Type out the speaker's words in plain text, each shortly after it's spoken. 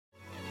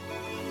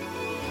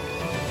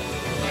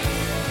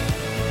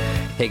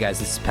Hey guys,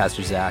 this is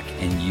Pastor Zach,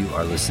 and you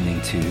are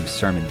listening to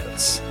Sermon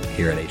Notes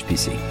here at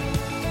HPC.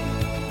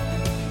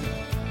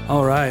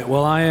 All right.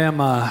 Well, I am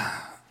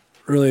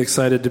really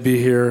excited to be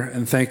here,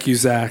 and thank you,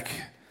 Zach.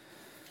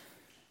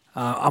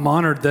 I'm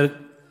honored that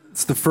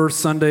it's the first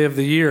Sunday of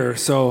the year,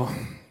 so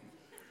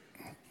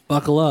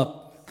buckle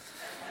up.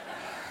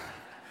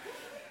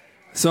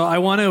 So I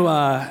want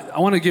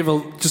to give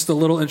just a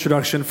little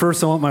introduction.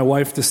 First, I want my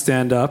wife to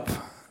stand up.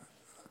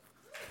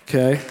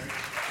 Okay.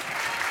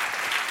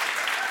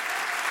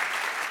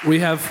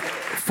 We have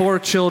 4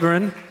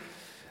 children.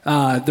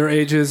 Their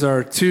ages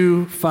are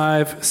 2,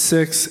 5,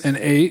 6, and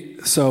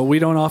 8. So we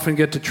don't often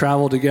get to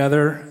travel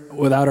together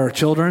without our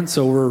children.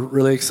 So we're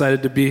really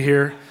excited to be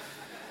here.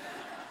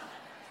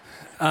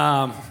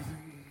 Well,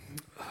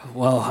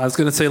 I was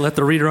going to say let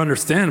the reader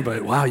understand,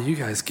 but wow, you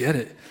guys get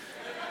it.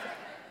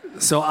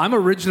 So I'm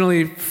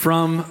originally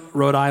from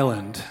Rhode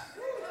Island.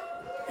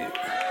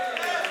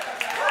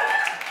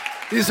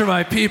 These are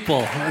my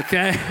people,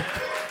 okay?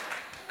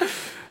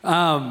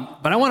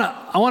 But I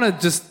want to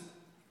just,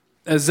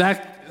 as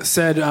Zach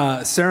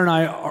said, Sarah and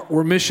I,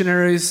 we're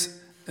missionaries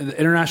in the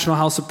International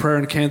House of Prayer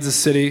in Kansas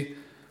City.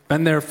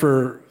 Been there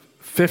for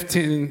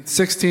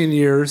 16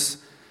 years.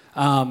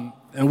 And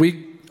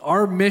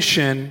our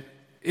mission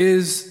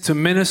is to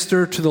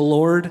minister to the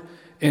Lord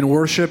in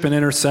worship and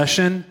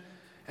intercession.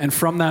 And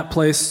from that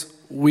place,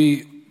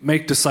 we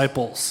make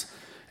disciples.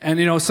 And,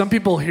 you know, some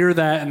people hear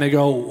that and they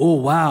go, oh,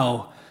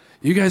 wow,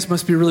 you guys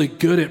must be really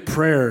good at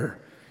prayer.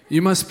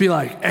 You must be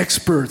like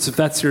experts if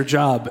that's your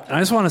job. And I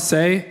just want to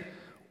say,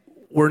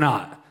 we're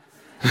not.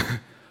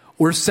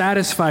 We're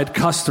satisfied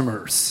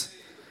customers.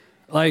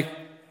 Like,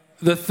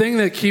 the thing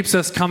that keeps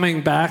us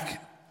coming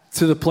back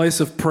to the place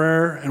of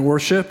prayer and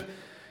worship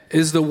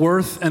is the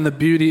worth and the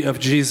beauty of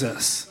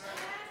Jesus.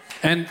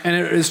 And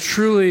it has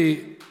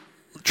truly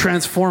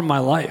transformed my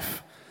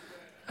life.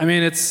 I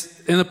mean, it's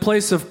in the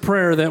place of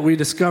prayer that we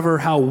discover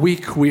how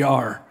weak we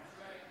are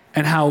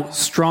and how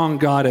strong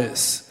God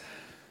is.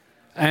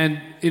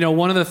 And, you know,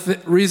 one of the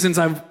reasons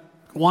I've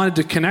wanted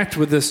to connect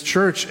with this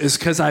church is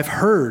because I've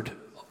heard,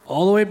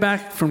 all the way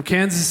back from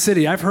Kansas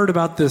City, I've heard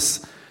about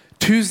this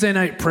Tuesday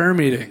night prayer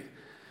meeting.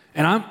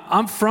 And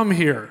I'm from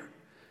here.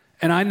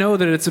 And I know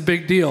that it's a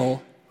big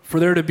deal for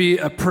there to be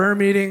a prayer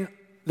meeting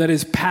that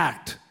is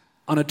packed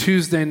on a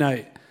Tuesday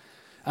night.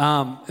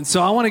 And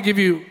so I want to give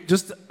you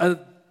just a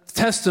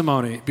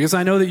testimony, because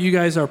I know that you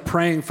guys are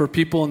praying for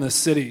people in this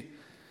city.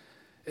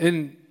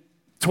 In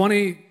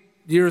 20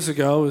 years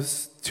ago, it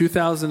was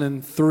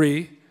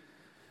 2003,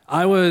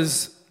 I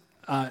was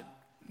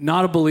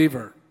not a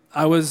believer.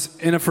 I was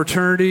in a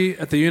fraternity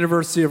at the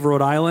University of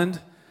Rhode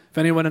Island. If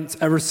anyone has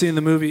ever seen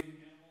the movie,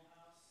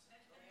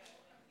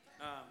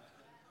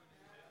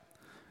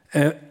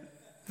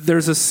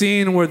 there's a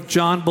scene with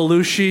John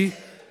Belushi,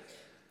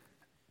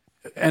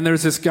 and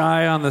there's this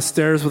guy on the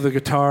stairs with a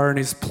guitar, and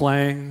he's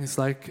playing. He's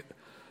like,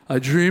 I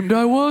dreamed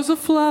I was a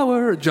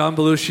flower. John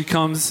Belushi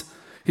comes,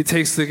 he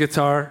takes the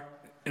guitar,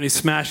 and he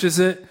smashes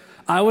it.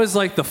 I was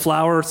like the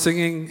flower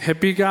singing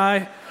hippie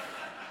guy,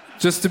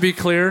 just to be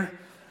clear.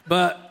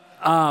 But,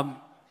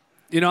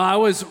 you know, I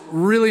was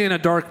really in a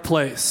dark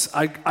place.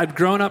 I'd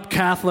grown up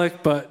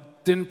Catholic,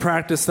 but didn't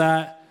practice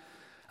that.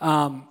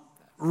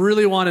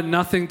 Really wanted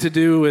nothing to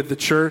do with the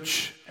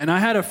church. And I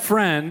had a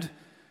friend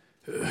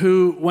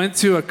who went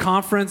to a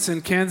conference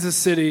in Kansas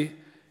City.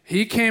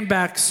 He came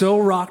back so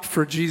rocked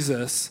for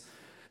Jesus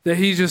that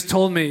he just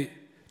told me,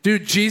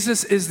 dude,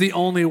 Jesus is the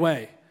only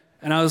way.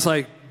 And I was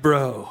like,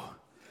 bro,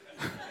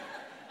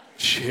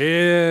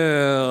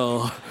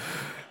 chill.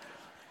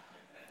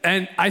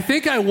 And I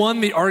think I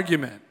won the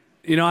argument.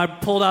 You know, I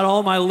pulled out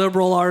all my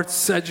liberal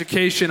arts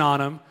education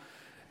on him.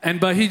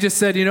 But he just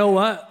said, you know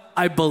what?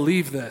 I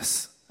believe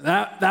this.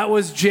 That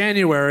was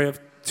January of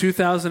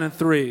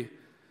 2003.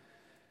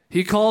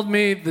 He called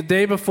me the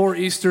day before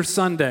Easter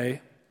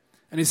Sunday,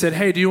 and he said,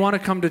 hey, do you want to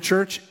come to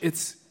church?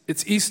 It's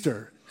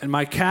Easter. And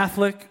my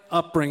Catholic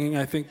upbringing,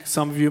 I think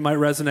some of you might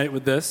resonate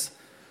with this.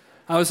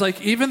 I was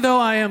like, even though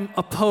I am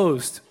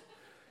opposed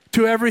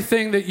to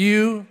everything that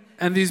you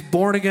and these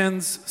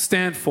born-agains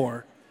stand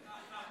for,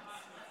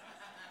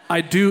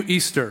 I do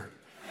Easter.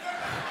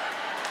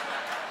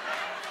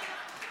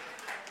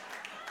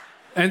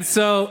 And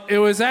so it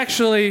was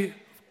actually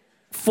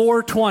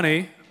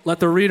 4:20, let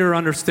the reader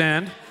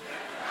understand.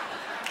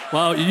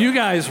 Well, you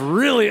guys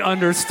really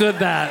understood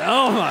that.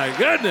 Oh my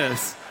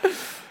goodness.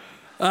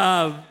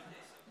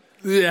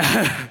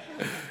 Yeah.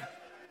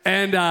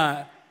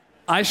 And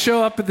I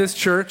show up at this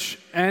church,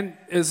 and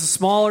it's a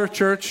smaller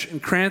church in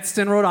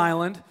Cranston, Rhode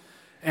Island.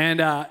 And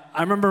I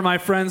remember my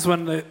friends,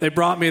 when they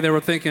brought me, they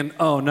were thinking,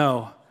 oh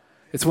no,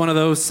 it's one of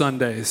those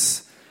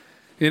Sundays.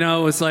 You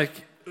know, it was like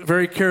a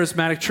very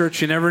charismatic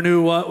church. You never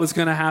knew what was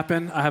going to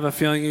happen. I have a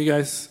feeling you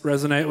guys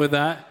resonate with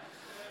that.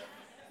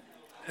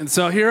 And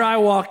so here I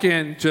walk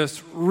in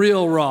just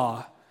real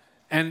raw.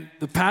 And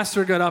the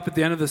pastor got up at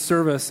the end of the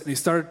service, and he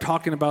started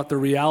talking about the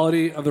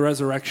reality of the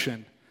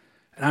resurrection.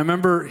 And I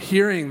remember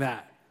hearing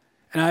that.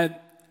 And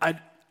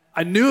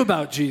I knew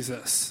about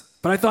Jesus.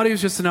 but I thought he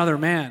was just another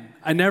man.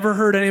 I never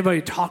heard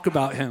anybody talk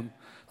about him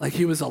like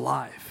he was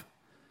alive.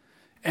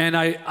 And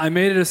I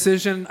made a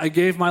decision. I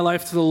gave my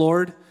life to the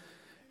Lord.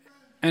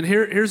 And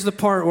here's the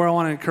part where I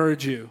want to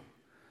encourage you.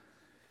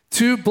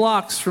 2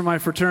 blocks from my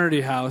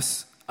fraternity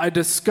house, I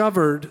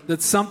discovered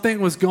that something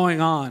was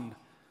going on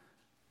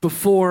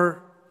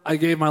before I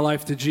gave my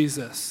life to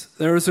Jesus.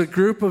 There was a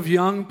group of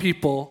young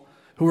people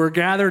who were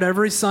gathered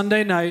every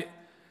Sunday night,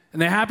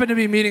 and they happened to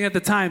be meeting at the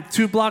time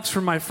 2 blocks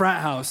from my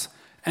frat house,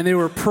 and they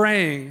were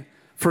praying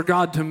for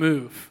God to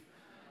move.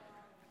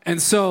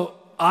 And so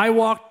I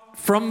walked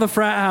from the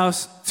frat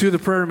house to the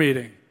prayer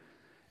meeting,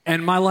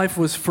 and my life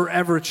was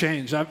forever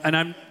changed.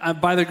 I'm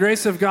by the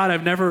grace of God,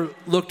 I've never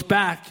looked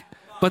back.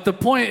 But the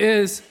point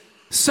is,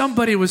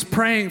 somebody was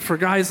praying for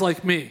guys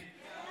like me.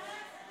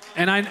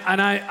 And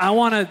I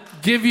want to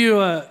give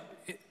you a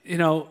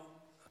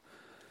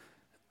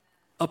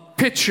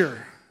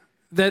picture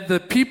that the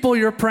people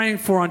you're praying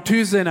for on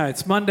Tuesday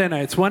nights, Monday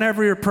nights,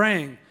 whenever you're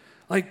praying,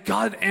 like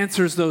God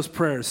answers those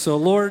prayers. So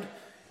Lord,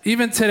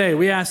 even today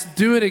we ask,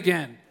 do it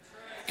again.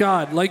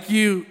 God, like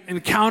you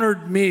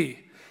encountered me,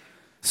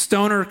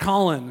 Stoner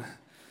Colin,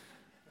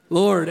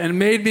 Lord, and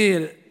made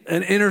me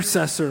an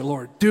intercessor,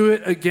 Lord. Do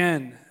it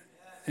again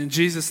in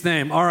Jesus'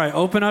 name. All right,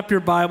 open up your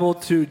Bible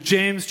to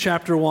James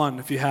chapter 1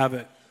 if you have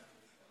it.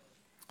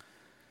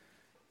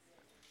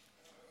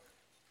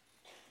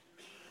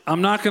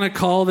 I'm not going to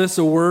call this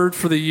a word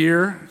for the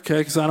year, okay,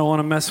 because I don't want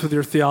to mess with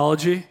your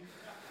theology.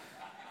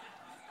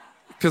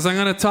 Because I'm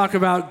going to talk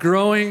about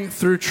growing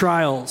through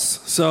trials.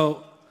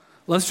 So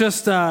let's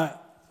just, I'm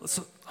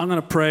going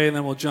to pray and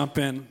then we'll jump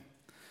in.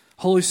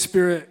 Holy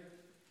Spirit,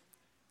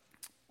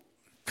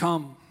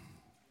 come.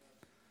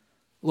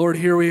 Lord,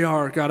 here we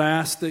are. God, I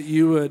ask that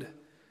you would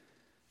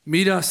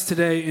meet us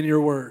today in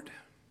your word.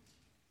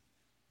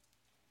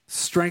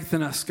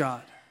 Strengthen us,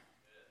 God.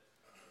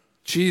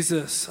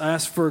 Jesus, I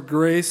ask for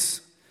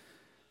grace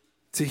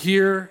to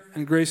hear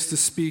and grace to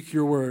speak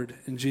your word.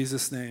 In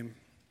Jesus' name,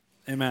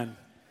 amen.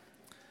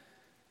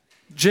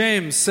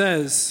 James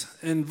says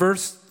in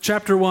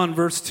chapter 1,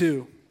 verse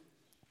 2,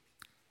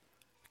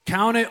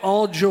 "Count it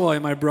all joy,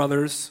 my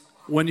brothers,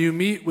 when you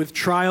meet with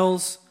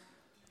trials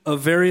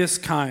of various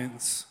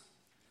kinds.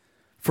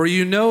 For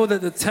you know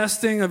that the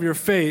testing of your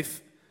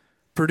faith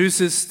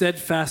produces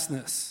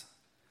steadfastness.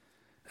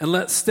 And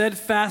let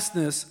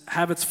steadfastness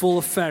have its full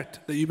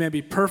effect, that you may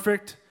be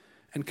perfect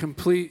and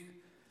complete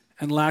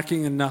and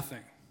lacking in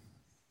nothing."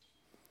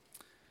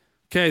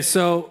 Okay,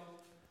 so,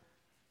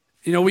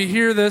 we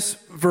hear this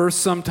verse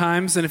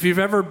sometimes, and if you've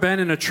ever been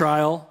in a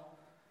trial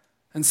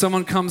and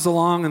someone comes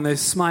along and they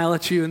smile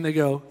at you and they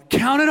go,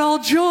 "Count it all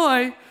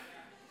joy,"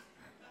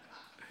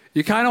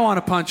 you kind of want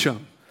to punch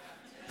them.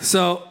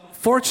 So,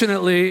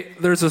 fortunately,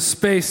 there's a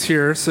space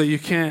here, so you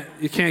can't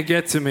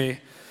get to me.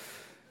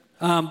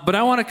 But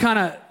I want to kind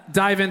of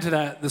dive into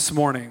that this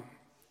morning.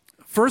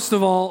 First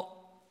of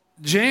all,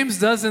 James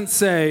doesn't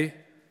say,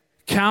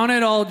 "Count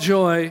it all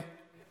joy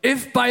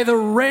if by the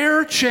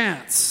rare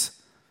chance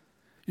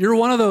you're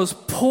one of those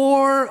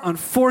poor,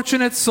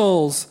 unfortunate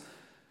souls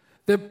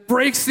that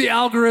breaks the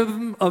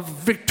algorithm of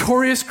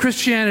victorious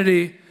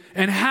Christianity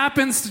and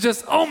happens to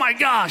just, oh my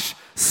gosh,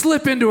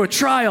 slip into a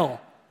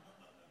trial."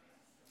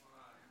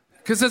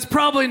 Because it's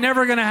probably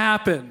never going to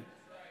happen.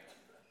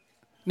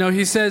 No,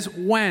 he says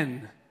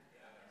when.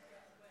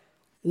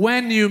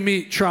 When you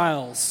meet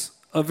trials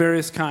of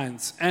various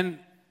kinds. And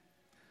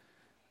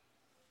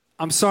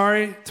I'm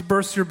sorry to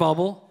burst your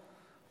bubble,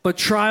 but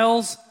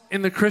trials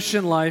in the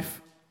Christian life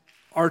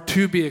are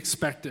to be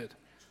expected.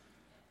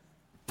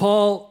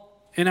 Paul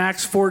in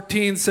Acts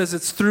 14 says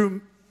it's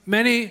through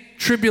many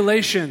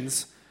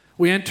tribulations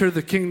we enter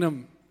the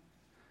kingdom.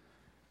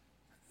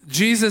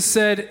 Jesus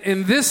said,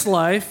 in this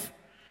life,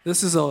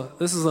 this is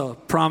a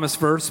promise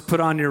verse, put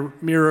on your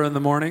mirror in the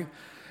morning.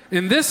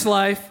 In this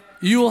life,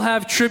 you will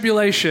have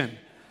tribulation.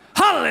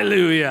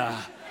 Hallelujah.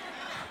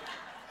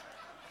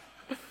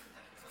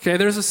 Okay,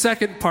 there's a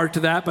second part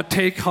to that, but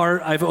take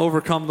heart, I've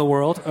overcome the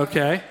world.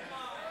 Okay.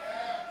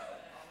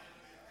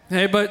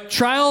 Hey, but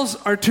trials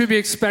are to be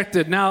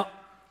expected. Now,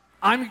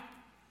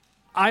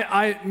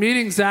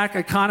 meeting Zach,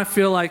 I kind of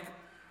feel like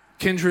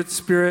kindred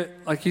spirit,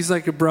 like he's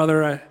like a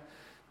brother.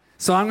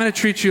 So I'm going to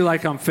treat you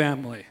like I'm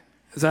family.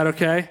 Is that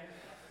okay?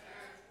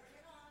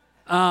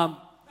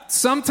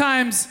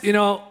 Sometimes,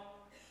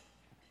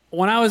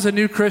 when I was a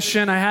new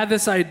Christian, I had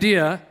this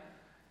idea.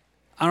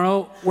 I don't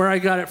know where I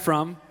got it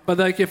from, but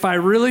like if I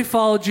really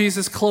followed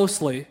Jesus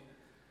closely,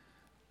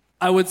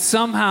 I would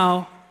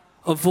somehow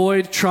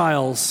avoid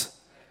trials,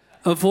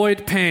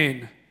 avoid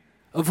pain,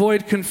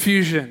 avoid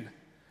confusion.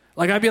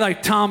 Like I'd be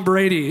like Tom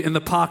Brady in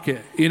the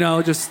pocket,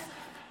 just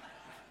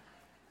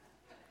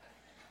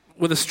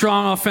with a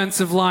strong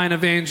offensive line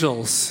of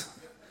angels.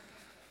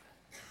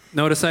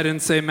 Notice I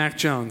didn't say Mac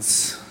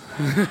Jones.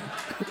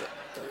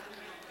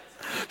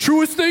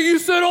 Truest thing you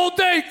said all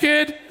day,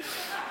 kid.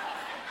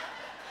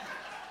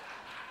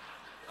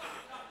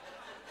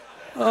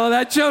 Oh,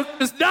 that joke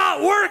does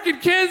not work in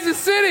Kansas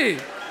City.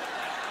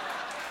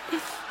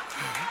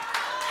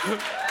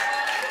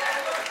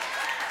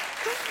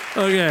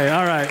 Okay,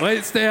 all right.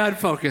 Wait, stay on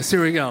focus.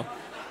 Here we go.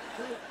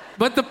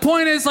 But the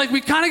point is, like, we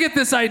kind of get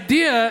this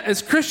idea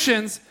as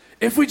Christians,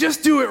 if we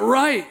just do it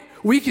right,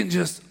 we can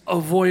just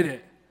avoid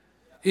it.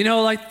 You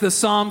know, like the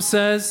Psalm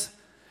says,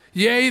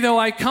 yea, though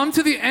I come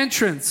to the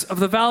entrance of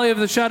the valley of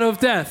the shadow of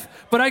death,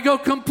 but I go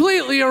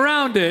completely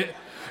around it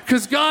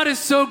because God is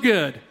so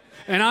good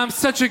and I'm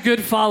such a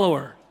good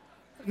follower.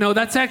 No,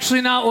 that's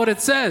actually not what it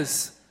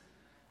says.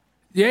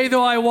 Yea,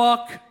 though I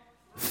walk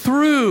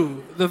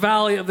through the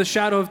valley of the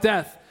shadow of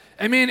death.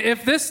 I mean,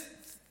 if this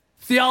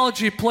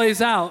theology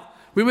plays out,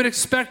 we would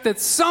expect that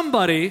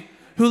somebody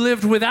who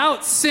lived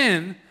without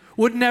sin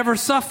would never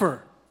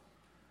suffer.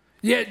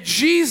 Yet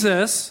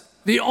Jesus,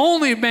 the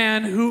only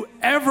man who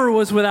ever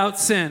was without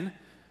sin,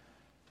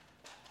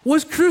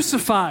 was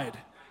crucified.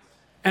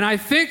 And I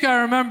think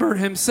I remember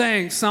him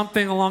saying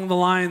something along the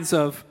lines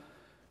of,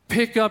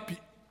 pick up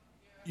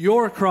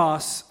your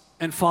cross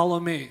and follow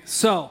me.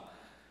 So,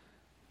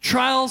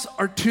 trials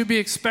are to be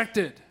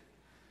expected.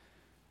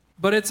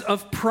 But it's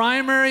of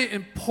primary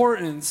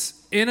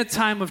importance in a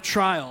time of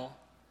trial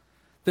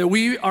that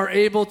we are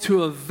able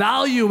to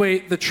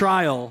evaluate the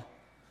trial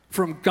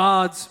from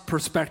God's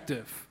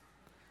perspective.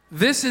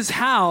 This is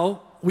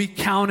how we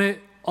count it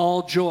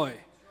all joy.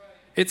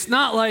 It's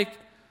not like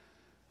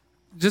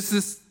just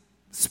this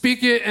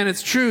speak it and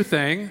it's true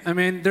thing. I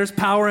mean, there's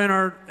power in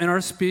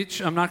our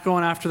speech. I'm not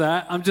going after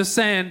that. I'm just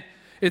saying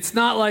it's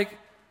not like,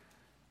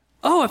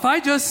 oh, if I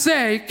just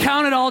say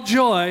count it all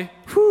joy,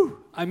 whew,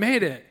 I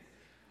made it.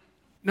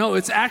 No,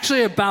 it's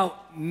actually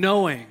about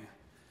knowing.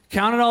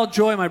 Count it all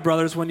joy, my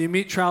brothers, when you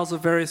meet trials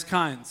of various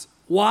kinds.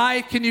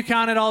 Why can you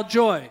count it all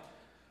joy?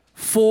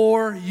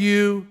 For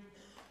you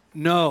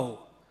know.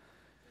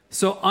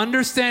 So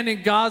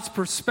understanding God's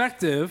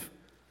perspective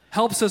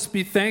helps us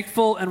be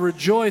thankful and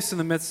rejoice in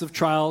the midst of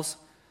trials,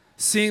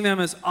 seeing them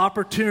as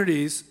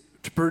opportunities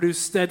to produce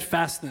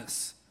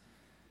steadfastness.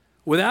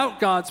 Without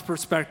God's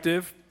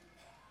perspective,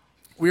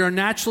 we are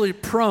naturally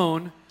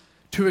prone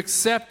to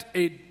accept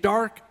a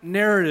dark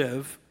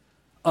narrative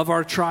of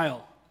our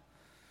trial.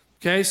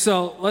 Okay,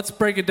 so let's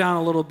break it down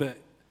a little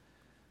bit.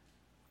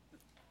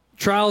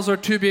 Trials are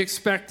to be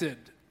expected.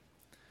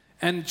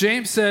 And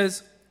James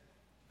says,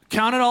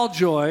 count it all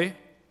joy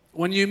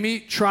when you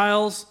meet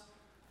trials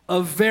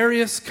of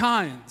various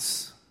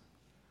kinds.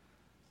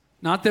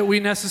 Not that we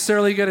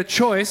necessarily get a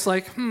choice,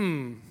 like,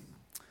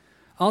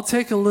 I'll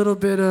take a little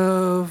bit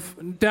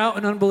of doubt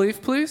and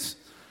unbelief, please.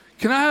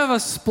 Can I have a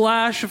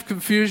splash of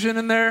confusion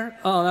in there?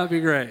 Oh, that'd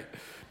be great.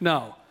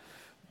 No.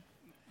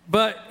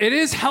 But it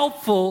is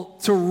helpful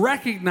to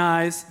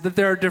recognize that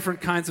there are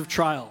different kinds of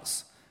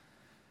trials.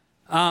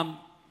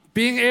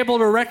 Being able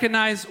to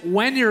recognize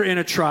when you're in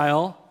a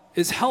trial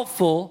is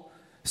helpful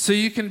so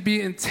you can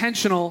be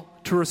intentional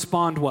to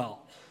respond well.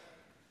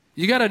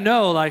 You got to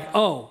know, like,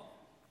 oh,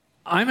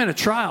 I'm in a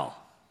trial.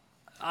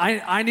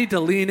 I need to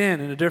lean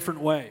in a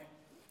different way.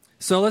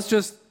 So let's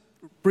just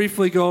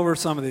briefly go over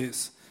some of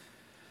these.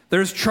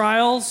 There's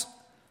trials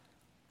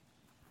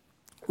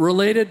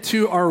related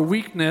to our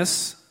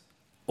weakness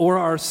or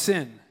our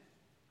sin.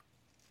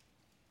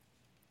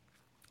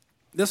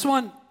 This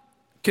one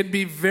can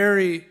be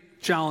very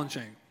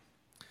challenging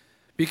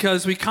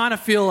because we kind of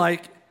feel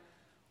like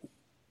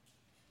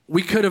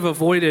we could have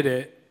avoided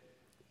it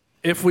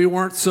if we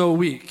weren't so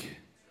weak.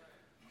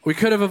 We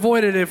could have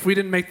avoided it if we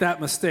didn't make that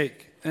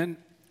mistake. And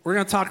we're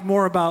going to talk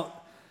more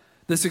about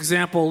this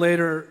example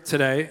later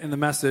today in the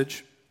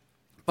message.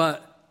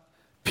 But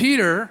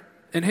Peter,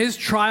 in his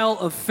trial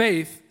of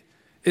faith,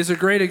 is a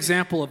great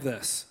example of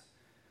this.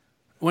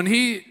 When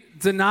he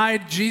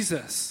denied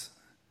Jesus,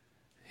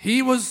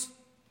 he was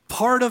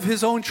part of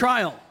his own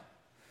trial.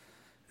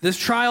 This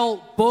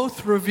trial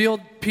both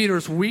revealed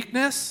Peter's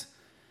weakness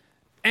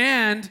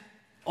and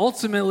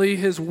ultimately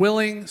his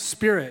willing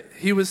spirit.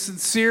 He was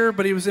sincere,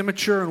 but he was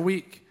immature and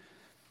weak.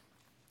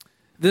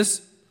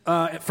 This,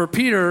 for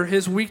Peter,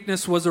 his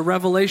weakness was a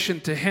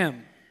revelation to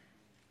him,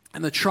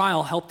 and the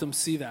trial helped him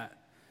see that.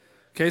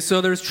 Okay,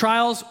 so there's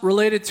trials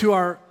related to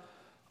our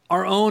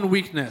own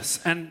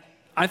weakness. And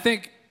I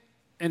think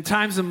in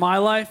times in my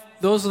life,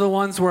 those are the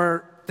ones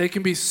where they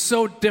can be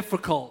so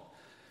difficult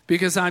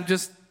because I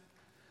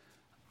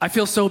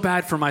feel so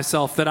bad for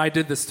myself that I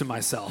did this to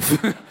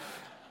myself.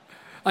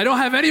 I don't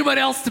have anybody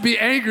else to be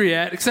angry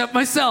at except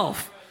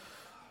myself.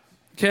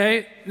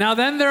 Okay, now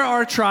then there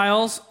are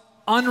trials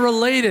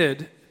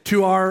unrelated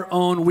to our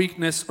own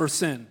weakness or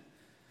sin.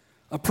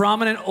 A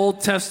prominent Old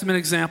Testament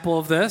example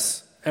of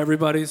this,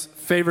 everybody's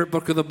favorite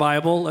book of the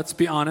Bible, let's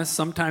be honest,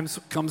 sometimes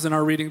comes in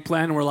our reading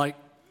plan and we're like,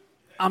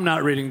 I'm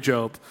not reading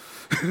Job.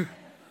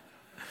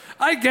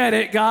 I get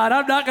it, God.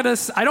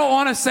 I don't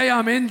want to say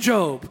I'm in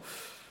Job.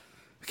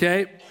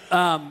 Okay?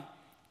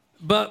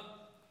 But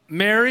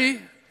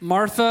Mary,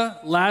 Martha,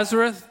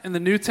 Lazarus in the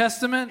New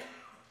Testament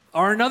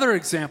are another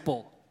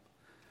example.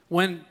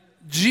 When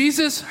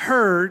Jesus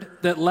heard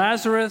that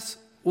Lazarus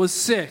was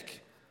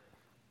sick,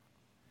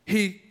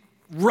 he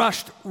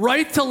rushed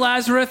right to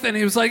Lazarus and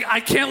he was like,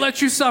 I can't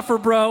let you suffer,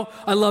 bro.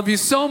 I love you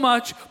so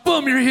much.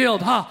 Boom, you're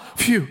healed. Ha,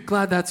 phew,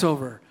 glad that's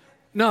over.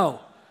 No.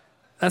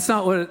 That's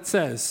not what it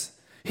says.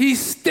 He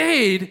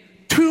stayed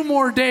 2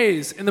 more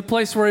days in the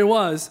place where he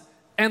was,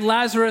 and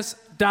Lazarus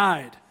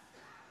died.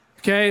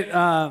 Okay?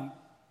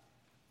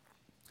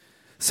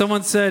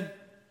 Someone said,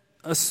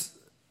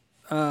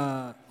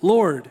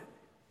 Lord,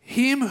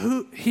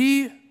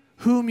 he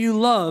whom you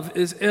love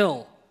is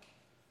ill.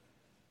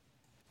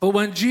 But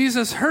when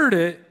Jesus heard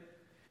it,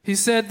 he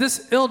said,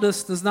 this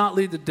illness does not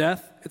lead to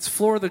death. It's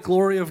for the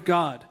glory of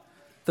God,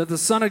 that the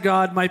Son of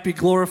God might be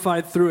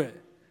glorified through it.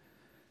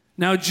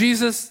 Now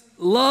Jesus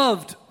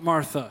loved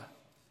Martha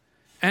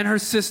and her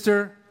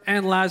sister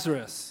and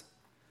Lazarus.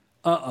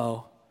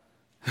 So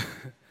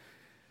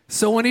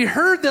when he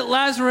heard that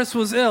Lazarus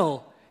was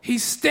ill, he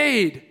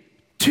stayed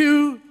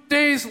 2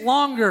 days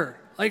longer.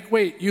 Like,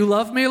 wait, you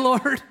love me,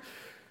 Lord?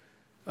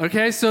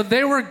 Okay, so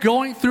they were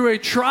going through a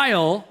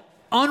trial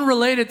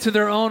unrelated to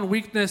their own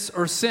weakness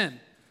or sin.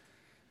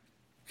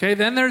 Okay,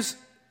 then there's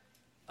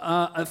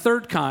a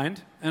third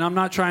kind, and I'm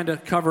not trying to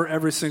cover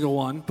every single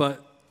one,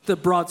 but the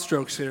broad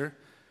strokes here.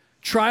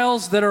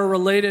 Trials that are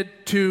related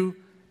to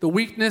the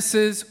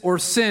weaknesses or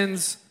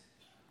sins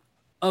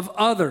of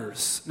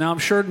others. Now, I'm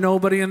sure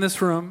nobody in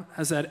this room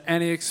has had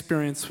any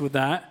experience with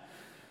that.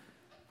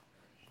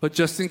 But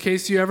just in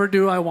case you ever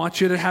do, I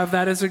want you to have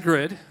that as a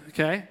grid,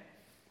 okay?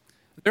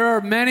 There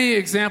are many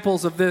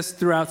examples of this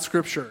throughout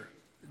Scripture.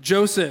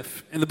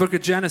 Joseph in the book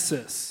of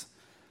Genesis.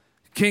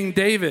 King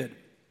David.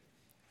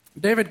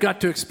 David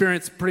got to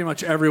experience pretty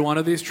much every one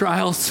of these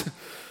trials.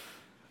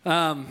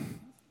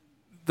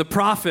 The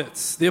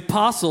prophets, the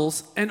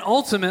apostles, and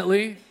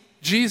ultimately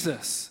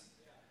Jesus.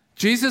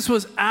 Jesus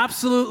was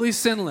absolutely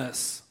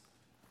sinless,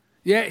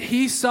 yet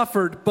he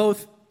suffered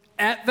both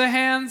at the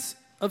hands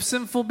of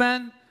sinful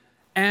men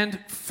and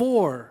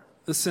for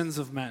the sins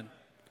of men.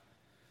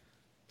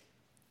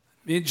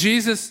 I mean,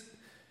 Jesus,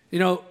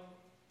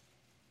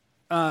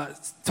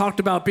 talked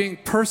about being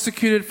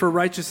persecuted for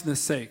righteousness'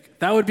 sake.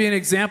 That would be an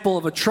example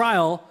of a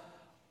trial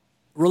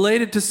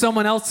related to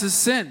someone else's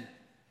sin.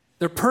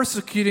 They're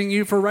persecuting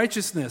you for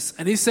righteousness.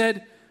 And he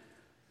said,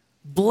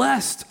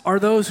 blessed are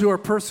those who are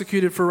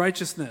persecuted for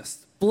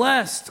righteousness.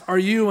 Blessed are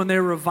you when they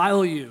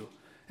revile you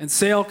and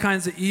say all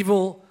kinds of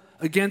evil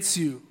against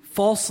you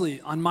falsely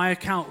on my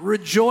account.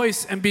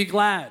 Rejoice and be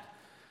glad.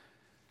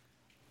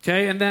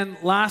 Okay, and then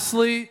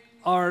lastly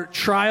are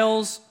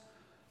trials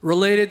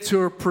related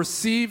to a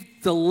perceived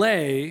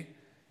delay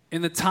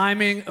in the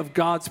timing of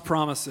God's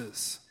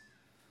promises.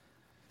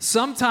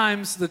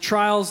 Sometimes the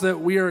trials that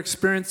we are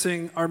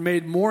experiencing are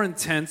made more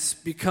intense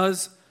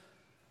because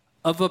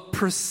of a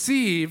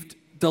perceived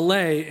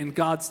delay in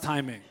God's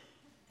timing.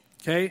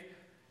 Okay?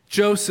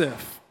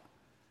 Joseph,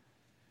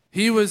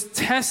 he was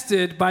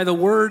tested by the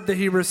word that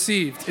he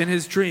received in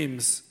his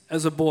dreams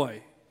as a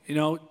boy.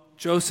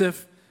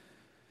 Joseph,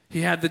 he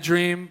had the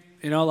dream,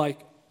 like,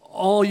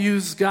 all you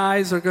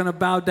guys are going to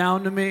bow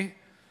down to me.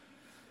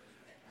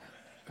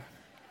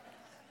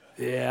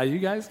 Yeah, you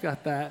guys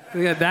got that.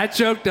 Yeah, that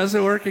joke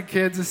doesn't work in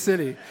Kansas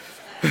City.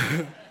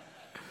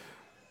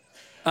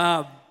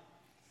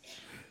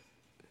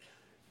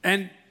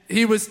 And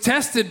he was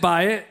tested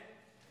by it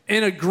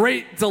in a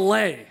great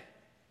delay,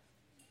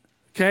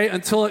 okay,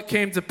 until it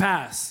came to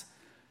pass.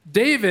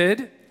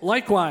 David,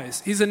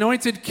 likewise, he's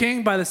anointed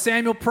king by the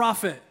Samuel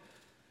prophet.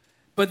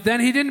 But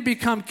then he didn't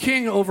become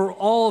king over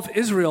all of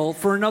Israel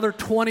for another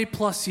 20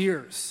 plus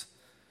years.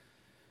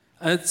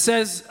 It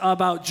says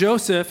about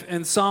Joseph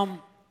in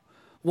Psalm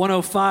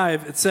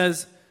 105, it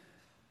says,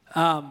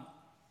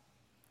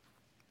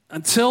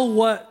 until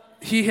what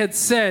he had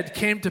said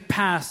came to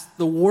pass,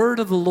 the word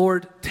of the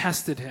Lord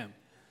tested him.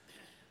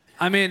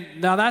 I mean,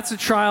 now that's a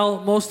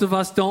trial most of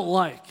us don't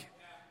like.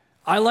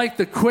 I like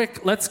the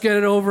quick, let's get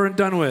it over and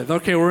done with.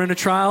 Okay, we're in a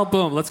trial,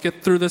 boom, let's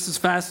get through this as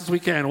fast as we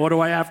can. What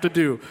do I have to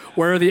do?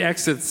 Where are the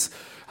exits?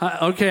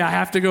 Okay, I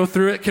have to go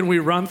through it. Can we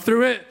run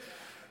through it?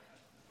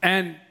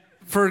 And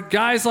for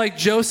guys like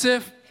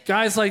Joseph,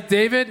 guys like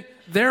David,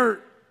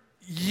 they're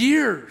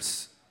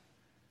years.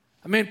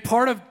 I mean,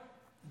 part of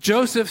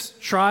Joseph's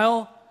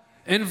trial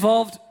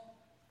involved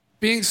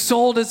being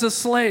sold as a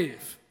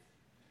slave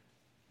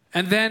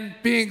and then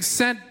being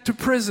sent to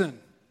prison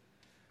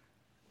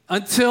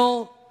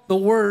until the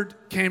word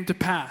came to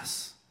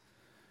pass.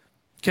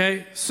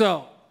 Okay,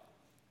 so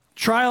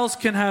trials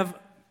can have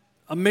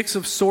a mix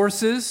of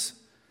sources,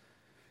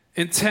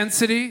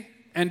 intensity,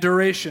 and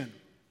duration.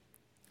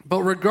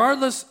 But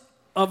regardless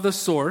of the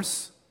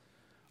source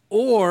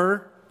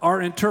or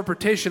our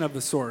interpretation of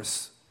the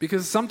source,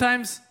 because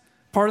sometimes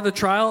part of the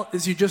trial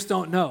is you just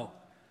don't know.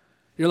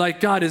 You're like,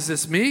 God, is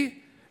this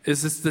me?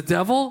 Is this the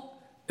devil?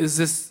 Is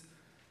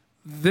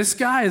this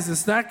guy? Is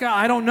this that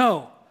guy? I don't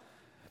know.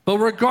 But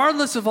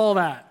regardless of all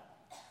that,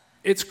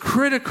 it's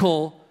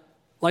critical,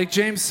 like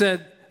James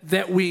said,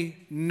 that we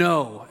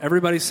know.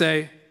 Everybody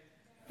say,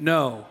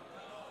 know.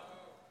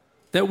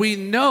 That we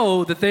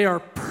know that they are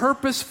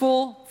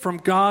purposeful from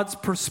God's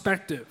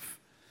perspective.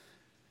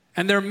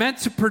 And they're meant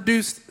to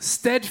produce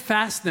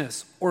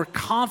steadfastness or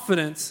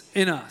confidence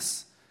in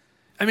us.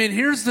 I mean,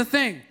 here's the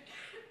thing.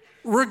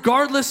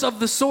 Regardless of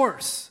the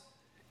source,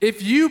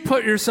 if you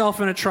put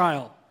yourself in a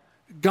trial,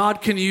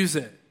 God can use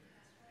it.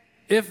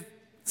 If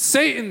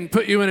Satan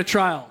put you in a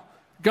trial,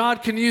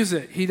 God can use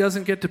it. He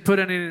doesn't get to put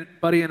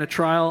anybody in a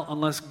trial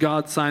unless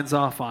God signs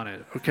off on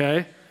it,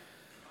 okay?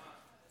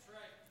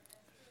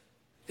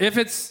 If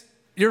it's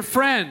your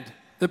friend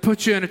that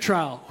puts you in a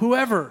trial,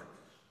 whoever,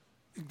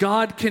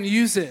 God can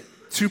use it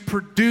to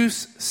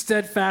produce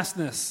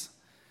steadfastness.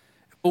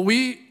 But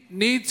we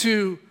need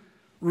to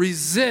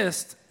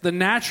resist the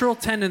natural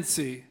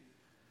tendency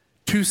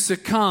to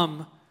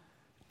succumb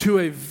to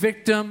a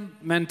victim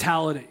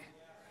mentality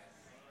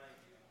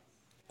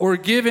or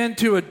give in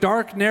to a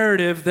dark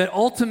narrative that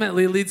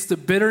ultimately leads to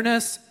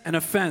bitterness and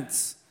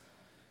offense.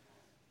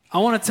 I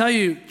want to tell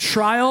you,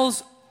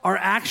 trials are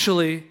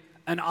actually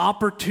an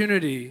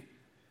opportunity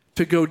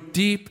to go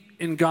deep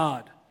in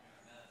God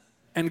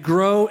and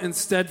grow in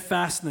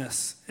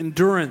steadfastness,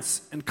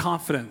 endurance, and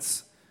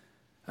confidence.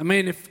 I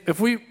mean, if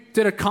we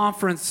did a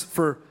conference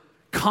for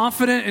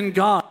confident in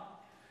God,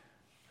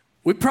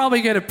 we'd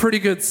probably get a pretty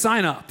good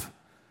sign up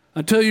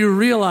until you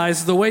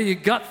realize the way you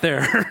got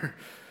there.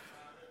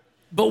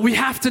 But we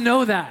have to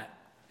know that.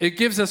 It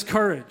gives us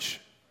courage,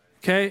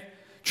 okay?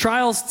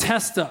 Trials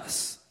test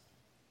us.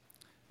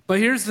 But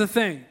here's the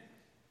thing.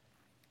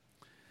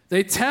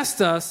 They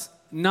test us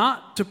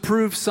not to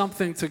prove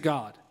something to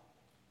God.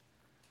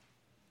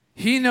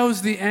 He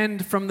knows the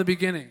end from the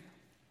beginning.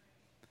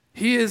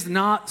 He is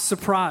not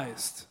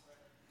surprised.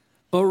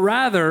 But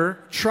rather,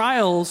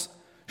 trials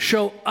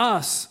show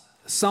us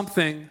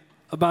something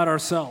about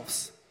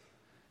ourselves.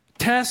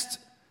 Tests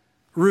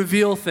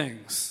reveal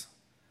things.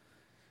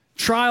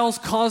 Trials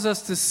cause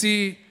us to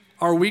see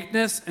our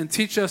weakness and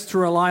teach us to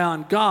rely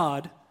on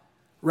God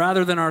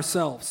rather than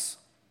ourselves.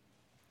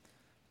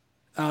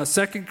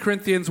 2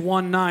 Corinthians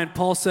 1:9,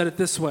 Paul said it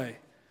this way.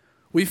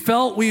 We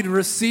felt we'd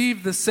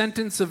received the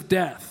sentence of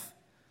death.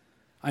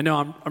 I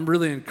know I'm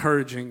really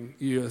encouraging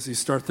you as you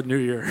start the new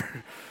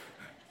year.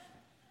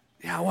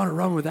 Yeah, I want to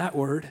run with that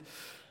word.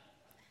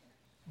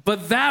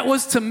 But that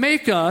was to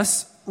make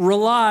us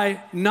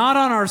rely not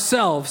on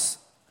ourselves,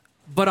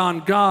 but on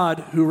God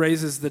who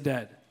raises the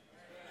dead.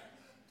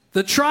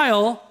 The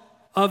trial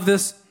of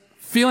this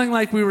feeling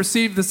like we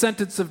received the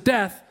sentence of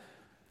death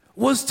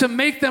was to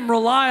make them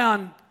rely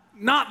on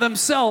not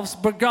themselves,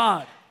 but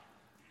God.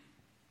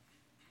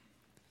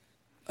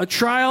 A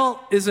trial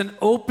is an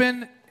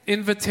open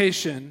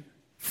invitation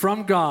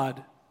from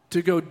God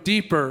to go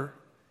deeper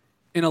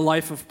in a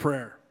life of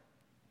prayer.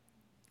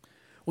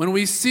 When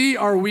we see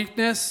our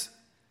weakness,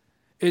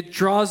 it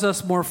draws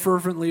us more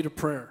fervently to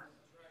prayer.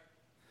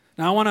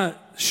 Now, I want to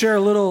share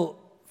a little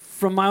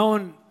from my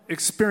own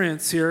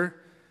experience here.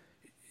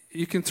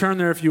 You can turn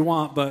there if you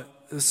want, but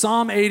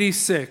Psalm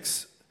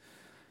 86,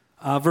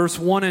 verse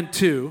 1 and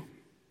 2.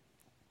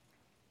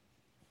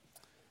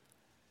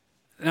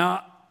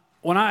 Now,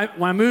 when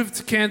I moved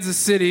to Kansas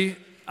City,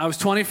 I was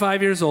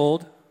 25 years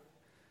old,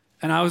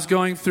 and I was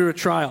going through a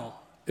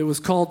trial. It was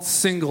called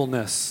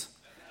singleness.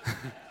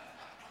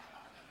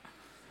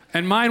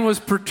 And mine was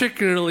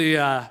particularly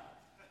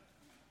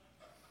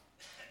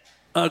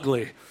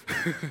ugly.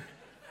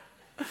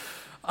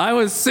 I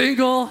was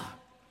single,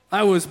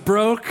 I was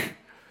broke,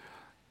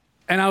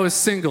 and I was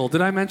single.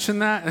 Did I mention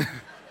that?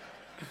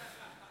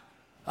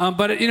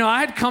 But, I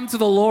had come to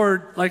the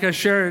Lord, like I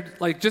shared,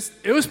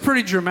 it was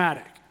pretty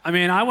dramatic. I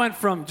mean, I went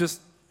from just,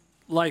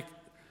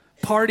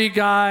 party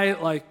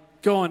guy,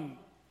 going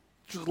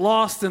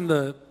lost in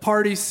the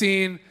party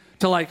scene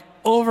to,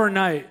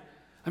 overnight.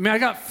 I mean, I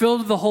got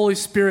filled with the Holy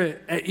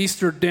Spirit at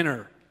Easter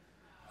dinner.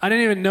 I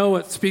didn't even know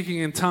what speaking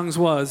in tongues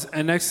was,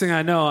 and next thing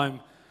I know, I'm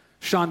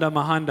Shanda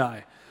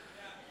Mahandai.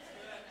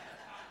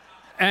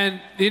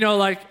 And,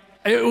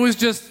 it was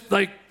just,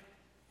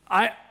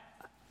 I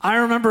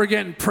remember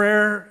getting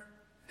prayer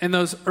in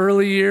those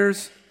early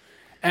years,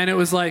 and it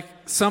was like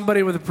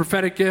somebody with a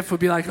prophetic gift would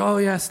be like, oh,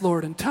 yes,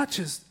 Lord, and touch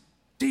his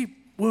deep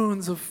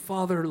wounds of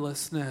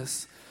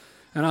fatherlessness.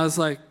 And I was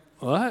like,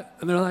 what?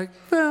 And they're like,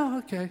 well,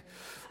 okay.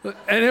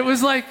 And it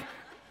was like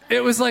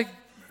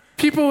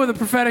people with a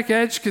prophetic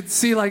edge could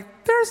see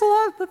there's a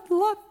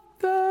lot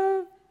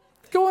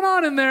going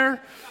on in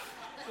there.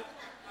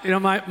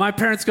 My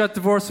parents got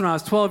divorced when I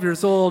was 12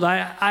 years old.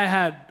 I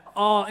had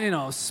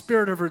all,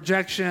 spirit of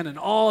rejection and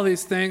all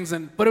these things.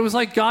 But it was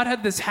like God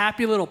had this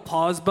happy little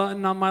pause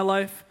button on my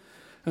life.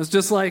 It was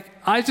just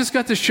I just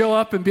got to show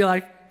up and be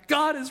like,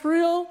 God is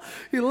real.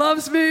 He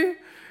loves me.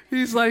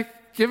 He's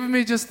giving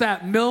me just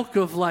that milk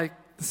of the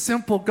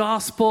simple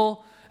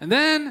gospel. And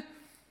then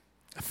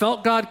I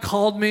felt God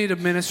called me to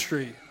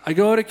ministry. I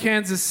go to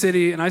Kansas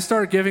City and I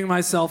start giving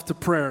myself to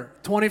prayer.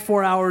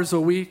 24 hours a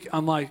week,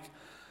 I'm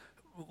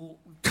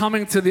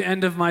coming to the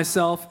end of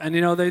myself. And,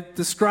 they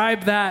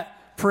describe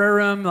that prayer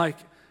room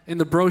in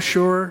the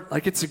brochure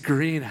it's a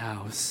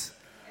greenhouse.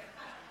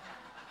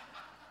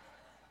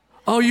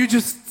 Oh, you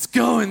just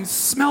go and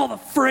smell the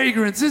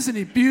fragrance. Isn't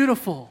he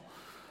beautiful?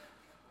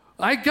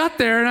 I got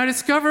there and I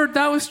discovered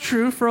that was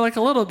true for a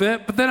little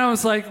bit, but then I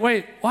was like,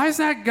 wait, why is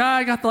that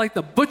guy got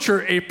the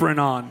butcher apron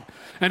on?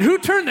 And who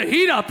turned the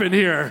heat up in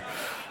here?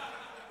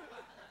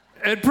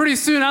 And pretty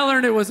soon I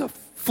learned it was a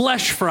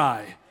flesh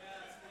fry.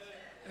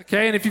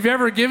 Okay, and if you've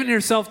ever given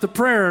yourself to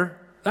prayer,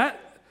 the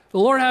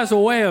Lord has a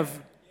way of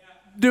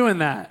doing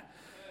that.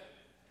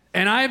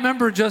 And I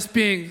remember just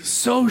being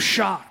so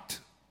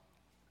shocked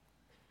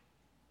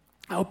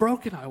how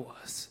broken I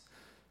was.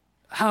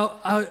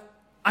 I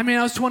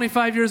was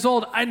 25 years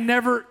old. I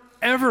never,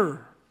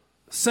 ever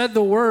said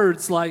the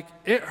words like,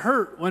 it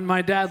hurt when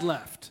my dad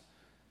left.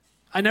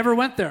 I never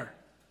went there.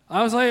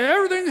 I was like,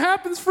 everything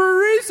happens for a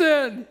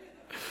reason.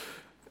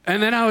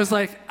 And then I was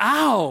like,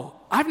 ow,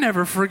 I've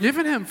never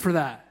forgiven him for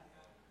that.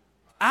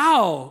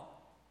 Ow,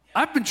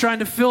 I've been trying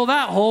to fill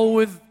that hole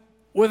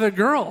with a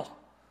girl.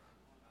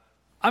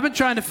 I've been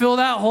trying to fill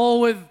that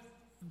hole with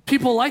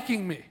people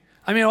liking me.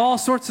 I mean, all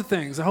sorts of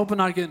things. I hope I'm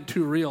not getting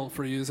too real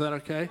for you. Is that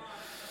okay?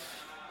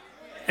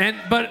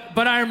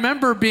 But I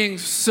remember being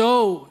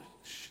so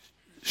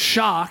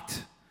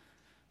shocked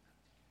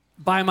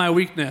by my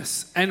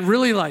weakness, and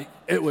really like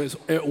it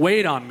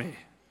weighed on me.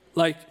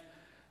 Like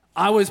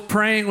I was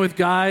praying with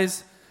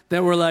guys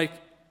that were like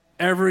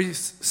every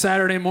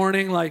Saturday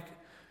morning, like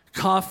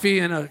coffee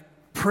and a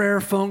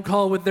prayer phone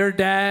call with their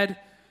dad,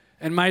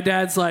 and my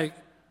dad's like,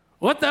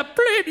 "What the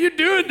bleep you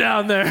doing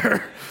down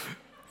there?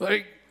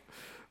 Like,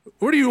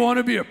 what do you want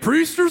to be, a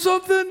priest or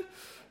something?"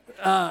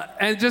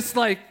 And just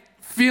like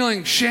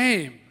feeling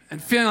shame and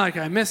feeling like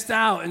I missed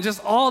out, and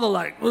just all the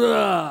like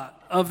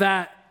of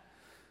that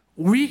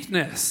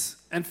weakness,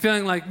 and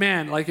feeling like,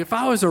 man, like if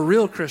I was a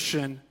real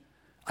Christian,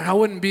 I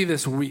wouldn't be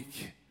this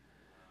weak.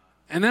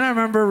 And then I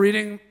remember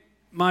reading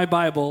my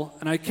Bible,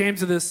 and I came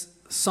to this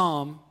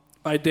psalm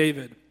by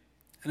David,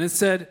 and it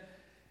said,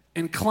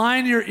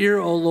 "Incline your ear,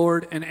 O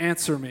Lord, and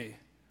answer me,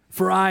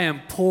 for I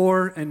am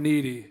poor and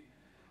needy."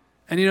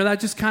 And that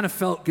just kind of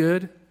felt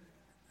good.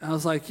 I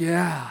was like,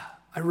 yeah,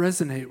 I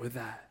resonate with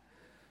that.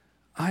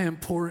 I am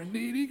poor and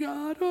needy,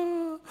 God.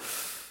 Oh.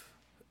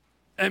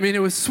 I mean, it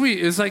was sweet.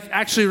 It was like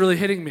actually really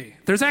hitting me.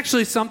 There's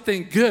actually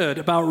something good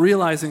about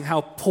realizing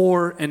how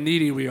poor and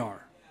needy we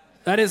are.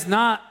 That is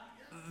not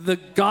the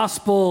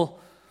gospel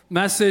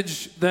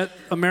message that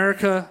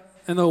America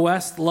and the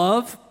West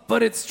love,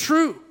 but it's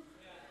true.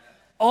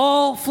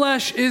 All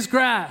flesh is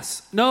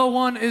grass. No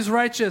one is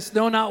righteous.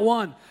 No, not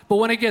one. But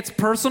when it gets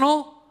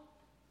personal,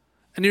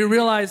 and you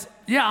realize,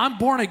 yeah, I'm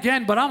born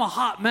again, but I'm a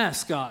hot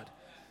mess, God.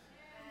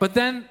 But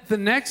then the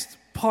next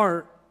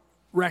part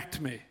wrecked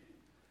me.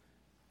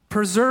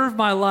 Preserve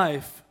my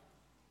life,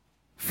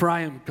 for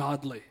I am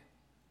godly.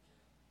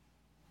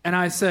 And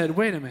I said,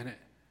 wait a minute.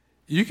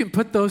 You can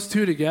put those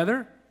two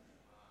together?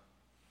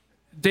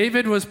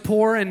 David was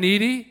poor and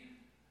needy,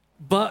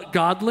 but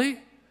godly.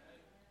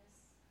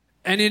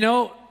 And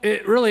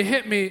it really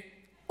hit me.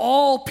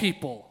 All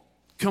people,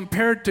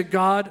 compared to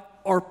God,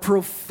 are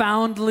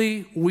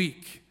profoundly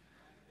weak.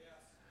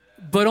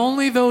 But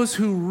only those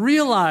who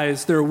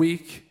realize they're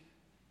weak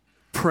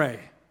pray.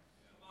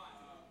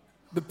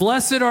 But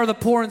blessed are the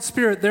poor in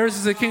spirit. Theirs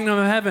is the kingdom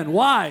of heaven.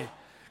 Why?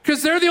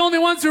 Because they're the only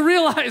ones who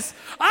realize,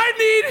 I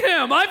need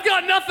him. I've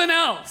got nothing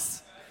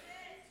else.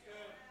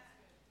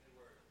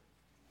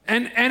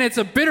 And it's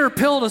a bitter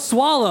pill to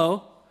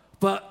swallow,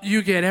 but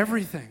you get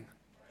everything.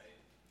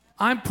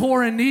 I'm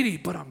poor and needy,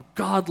 but I'm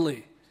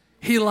godly.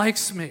 He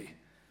likes me.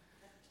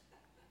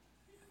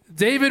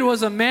 David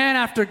was a man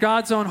after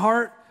God's own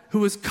heart who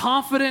was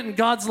confident in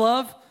God's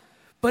love,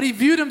 but he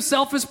viewed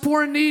himself as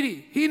poor and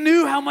needy. He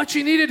knew how much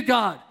he needed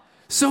God,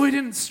 so he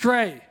didn't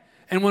stray.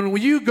 And when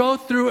you go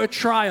through a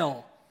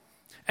trial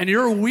and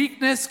your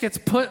weakness gets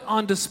put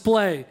on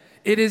display,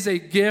 it is a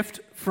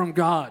gift from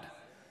God,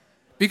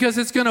 because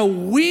it's going to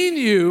wean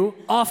you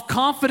off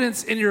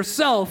confidence in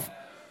yourself,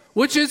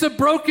 which is a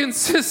broken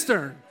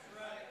cistern.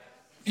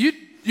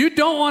 You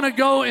don't want to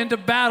go into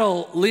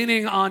battle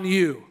leaning on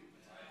you.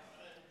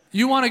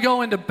 You want to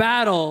go into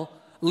battle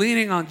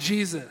leaning on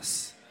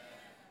Jesus.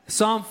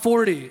 Psalm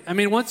 40. I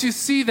mean, once you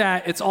see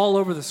that, it's all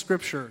over the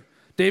scripture.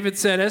 David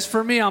said, as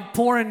for me, I'm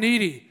poor and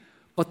needy,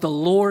 but the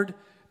Lord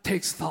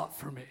takes thought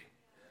for me.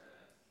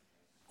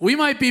 We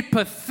might be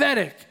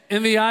pathetic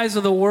in the eyes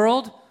of the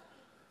world,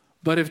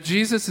 but if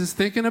Jesus is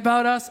thinking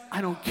about us,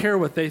 I don't care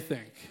what they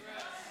think.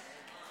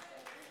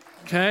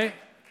 Okay?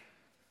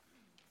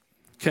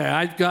 Okay,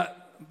 I've got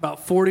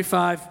about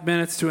 45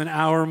 minutes to an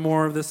hour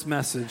more of this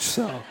message,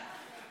 so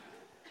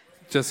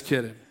just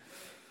kidding.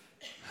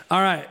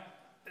 All right.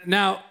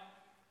 Now,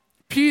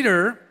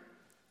 Peter,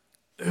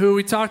 who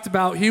we talked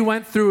about, he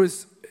went through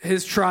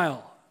his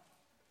trial.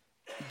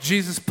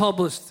 Jesus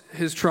published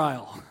his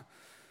trial.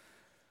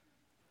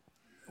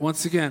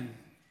 Once again,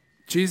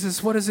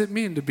 Jesus, what does it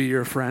mean to be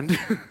your friend?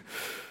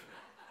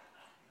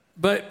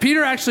 But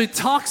Peter actually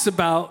talks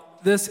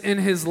about this in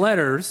his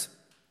letters,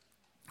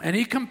 and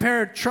he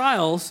compared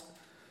trials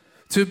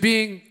to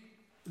being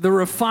the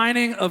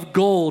refining of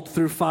gold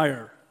through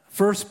fire.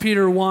 1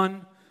 Peter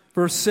 1,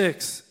 verse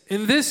 6.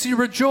 In this you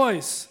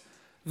rejoice,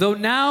 though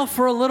now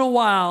for a little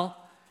while,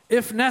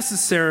 if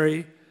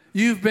necessary,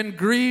 you've been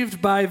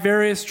grieved by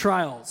various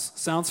trials.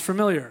 Sounds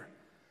familiar.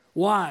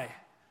 Why?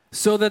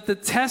 So that the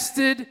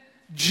tested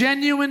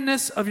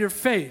genuineness of your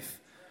faith,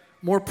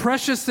 more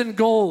precious than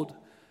gold,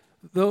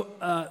 though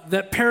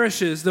that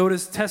perishes, though it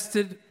is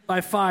tested by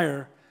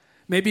fire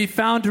may be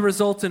found to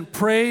result in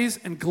praise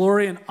and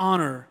glory and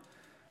honor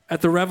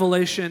at the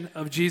revelation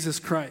of Jesus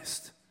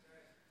Christ.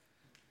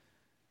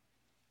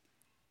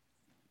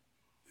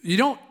 You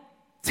don't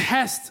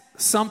test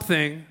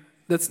something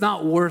that's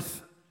not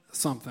worth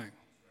something.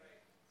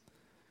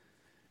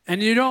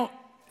 And a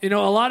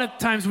lot of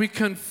times we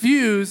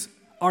confuse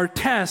our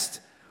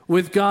test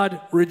with God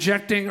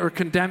rejecting or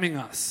condemning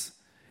us.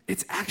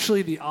 It's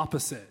actually the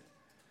opposite.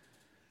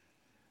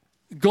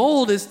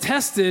 Gold is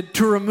tested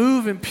to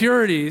remove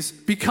impurities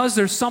because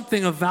there's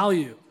something of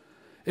value.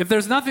 If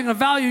there's nothing of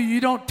value,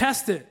 you don't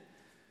test it.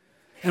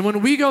 And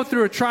when we go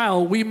through a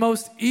trial, we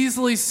most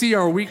easily see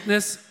our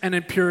weakness and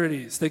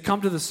impurities. They come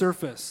to the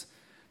surface.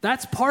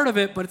 That's part of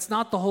it, but it's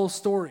not the whole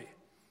story.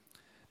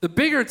 The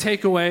bigger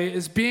takeaway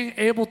is being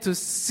able to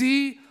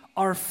see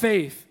our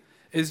faith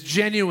is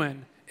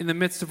genuine in the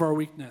midst of our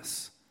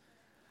weakness.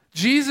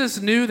 Jesus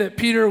knew that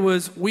Peter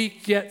was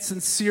weak yet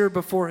sincere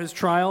before his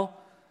trial,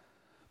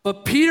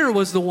 but Peter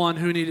was the one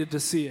who needed to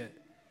see it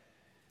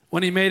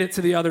when he made it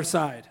to the other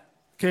side.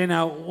 Okay,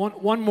 now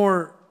one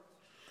more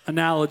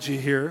analogy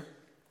here.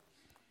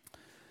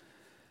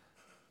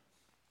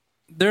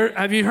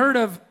 Have you heard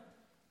of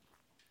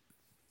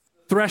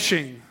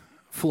threshing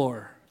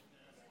floor?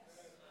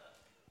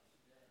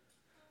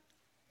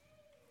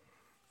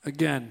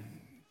 Again,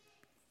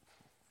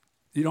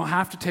 you don't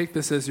have to take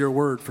this as your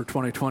word for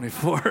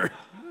 2024.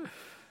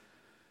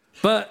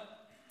 But,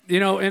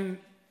 in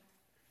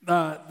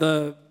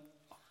the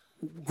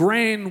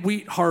grain,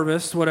 wheat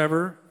harvest,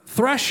 whatever,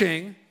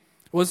 threshing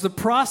was the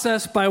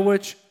process by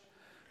which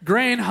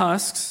grain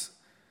husks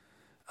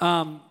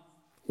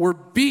were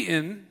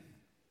beaten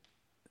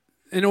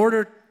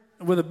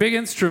with a big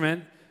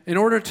instrument in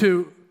order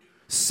to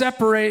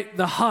separate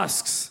the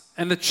husks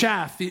and the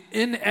chaff, the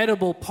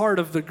inedible part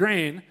of the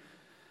grain.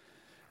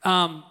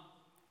 And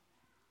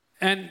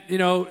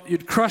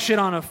you'd crush it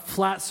on a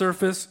flat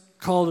surface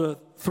called a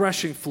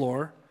threshing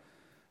floor.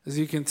 As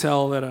you can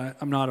tell that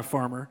I'm not a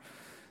farmer.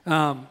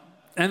 And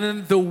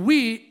then the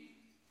wheat,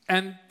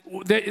 and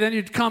then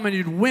you'd come and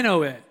you'd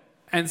winnow it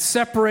and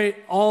separate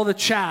all the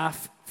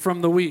chaff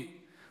from the wheat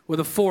with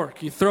a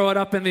fork. You throw it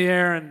up in the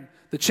air and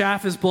the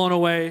chaff is blown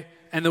away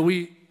and the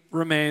wheat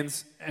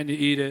remains and you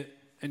eat it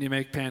and you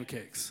make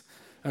pancakes.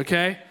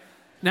 Okay?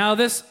 Now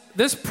this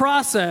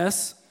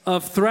process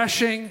of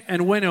threshing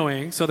and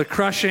winnowing, so the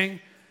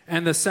crushing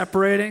and the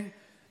separating,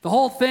 the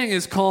whole thing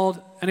is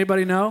called,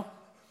 anybody know?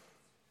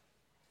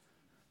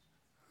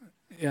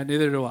 Yeah,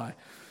 neither do I.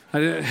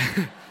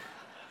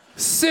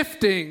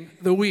 Sifting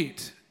the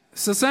wheat.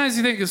 So sometimes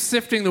you think of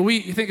sifting the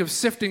wheat, you think of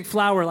sifting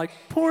flour, like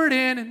pour it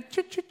in and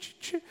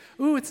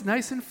ooh, it's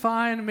nice and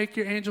fine, make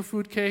your angel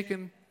food cake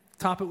and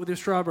top it with your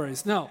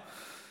strawberries. No,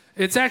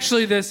 it's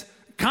actually this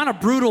kind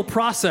of brutal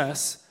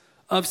process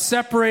of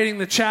separating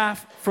the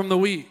chaff from the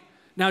wheat.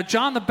 Now,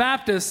 John the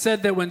Baptist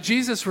said that when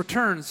Jesus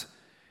returns,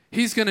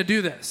 he's going to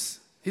do this.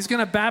 He's going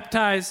to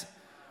baptize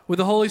with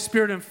the Holy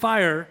Spirit and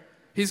fire.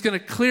 He's going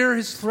to clear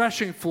his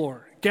threshing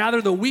floor,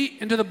 gather the wheat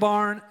into the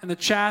barn, and the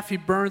chaff he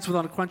burns with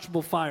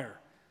unquenchable fire.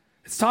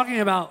 It's talking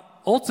about,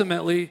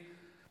 ultimately,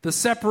 the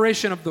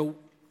separation of the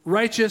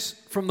righteous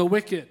from the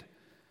wicked.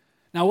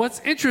 Now, what's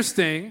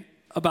interesting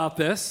about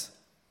this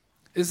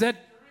is that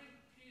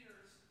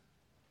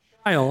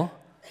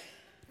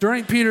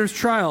during Peter's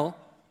trial,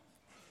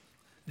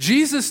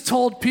 Jesus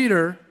told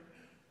Peter,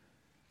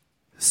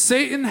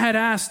 Satan had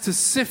asked to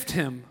sift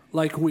him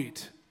like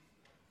wheat.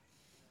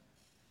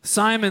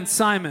 Simon,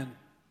 Simon,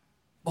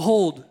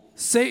 behold,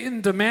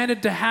 Satan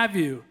demanded to have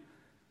you,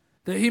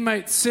 that he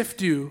might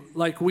sift you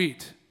like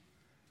wheat.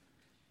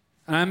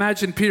 And I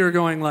imagine Peter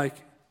going like,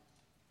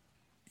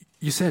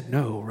 you said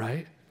no,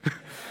 right?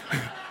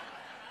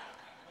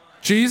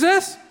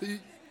 Jesus?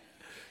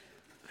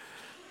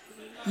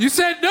 You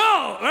said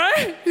no,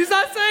 right? He's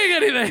not saying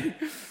anything.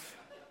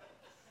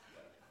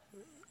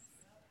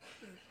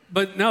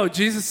 But no,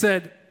 Jesus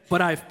said,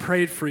 but I've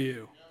prayed for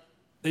you,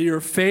 that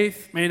your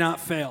faith may not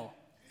fail.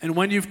 And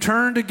when you've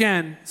turned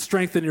again,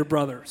 strengthen your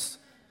brothers.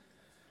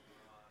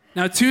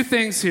 Now, two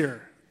things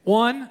here.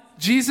 One,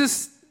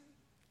 Jesus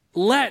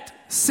let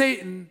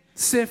Satan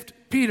sift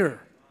Peter.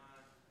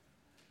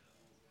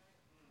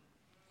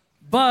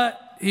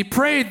 But he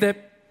prayed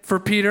for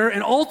Peter,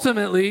 and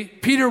ultimately,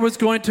 Peter was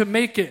going to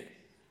make it.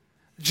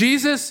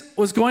 Jesus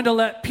was going to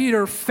let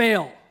Peter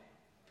fail.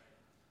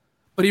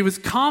 But he was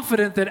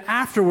confident that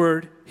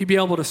afterward, he'd be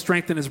able to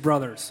strengthen his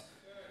brothers.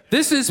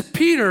 This is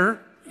Peter,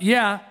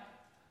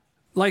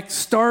 like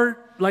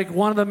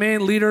one of the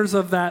main leaders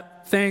of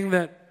that thing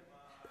that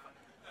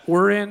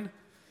we're in,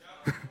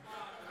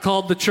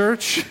 called the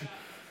church.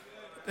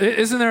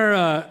 Isn't there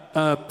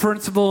a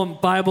principle in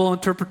Bible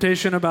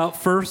interpretation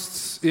about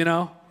firsts,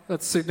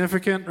 That's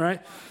significant,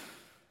 right?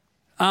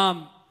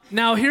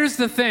 Now, here's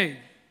the thing.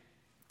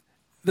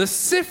 The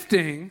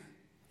sifting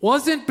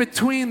wasn't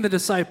between the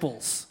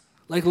disciples.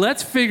 Like,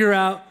 let's figure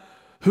out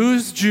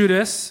who's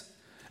Judas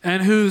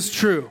and who's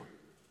true.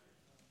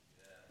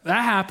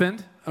 That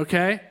happened,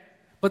 okay?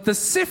 But the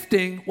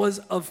sifting was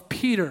of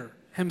Peter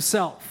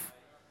himself.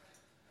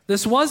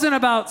 This wasn't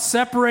about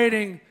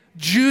separating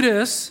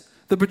Judas,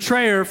 the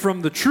betrayer,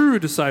 from the true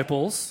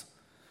disciples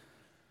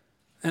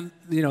and,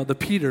 the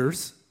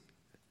Peters.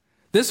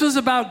 This was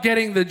about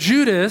getting the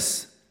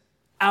Judas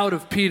out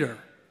of Peter.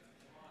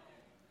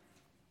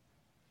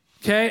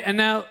 Okay, and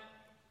now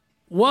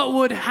what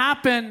would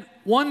happen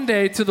one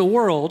day to the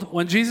world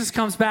when Jesus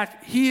comes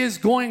back? He is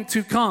going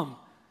to come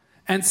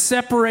and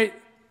separate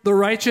the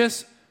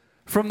righteous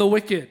from the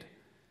wicked.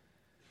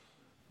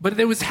 But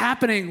it was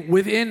happening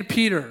within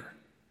Peter.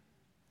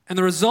 And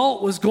the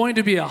result was going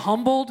to be a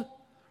humbled,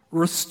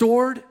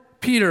 restored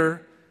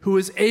Peter who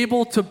is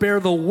able to bear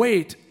the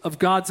weight of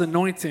God's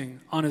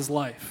anointing on his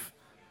life.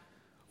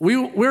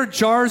 We're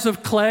jars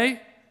of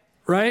clay,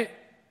 right?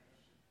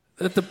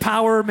 That the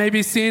power may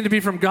be seen to be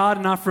from God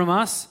and not from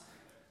us.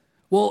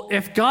 Well,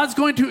 if God's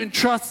going to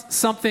entrust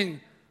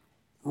something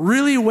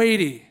really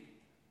weighty,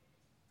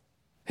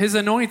 his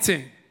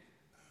anointing,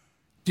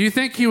 do you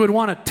think he would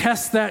want to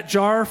test that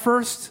jar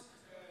first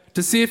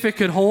to see if it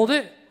could hold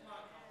it?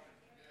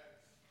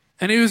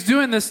 And he was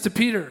doing this to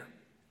Peter.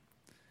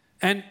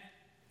 And,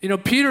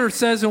 Peter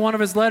says in one of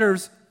his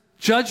letters,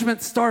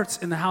 judgment starts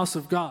in the house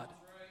of God.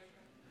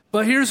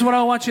 But here's what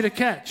I want you to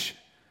catch.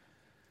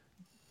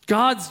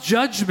 God's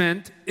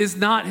judgment is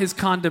not his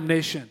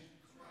condemnation.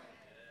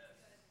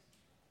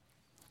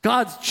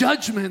 God's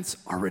judgments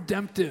are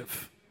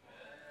redemptive.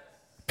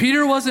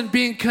 Peter wasn't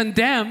being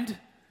condemned.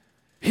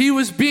 He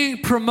was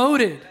being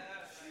promoted.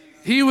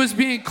 He was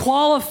being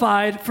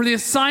qualified for the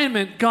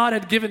assignment God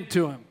had given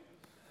to him.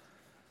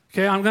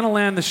 Okay, I'm going to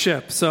land the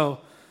ship, so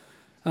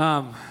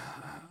I'm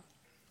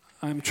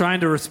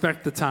trying to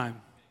respect the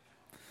time.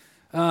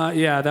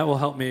 That will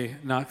help me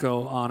not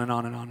go on and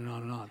on and on and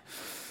on and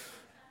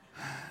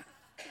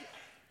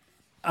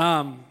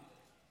on.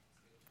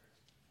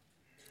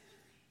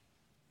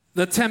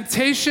 The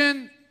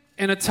temptation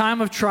in a time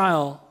of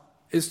trial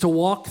is to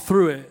walk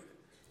through it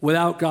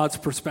without God's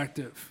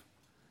perspective.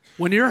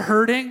 When you're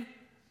hurting,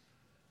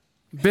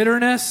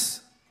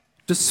 bitterness,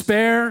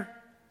 despair,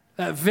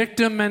 that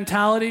victim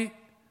mentality,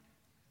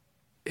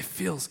 it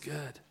feels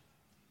good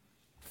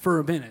for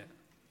a minute.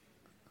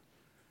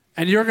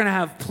 And you're going to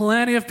have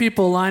plenty of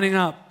people lining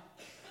up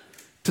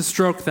to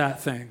stroke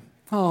that thing.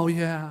 Oh,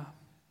 yeah.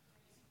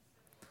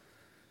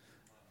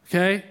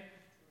 Okay?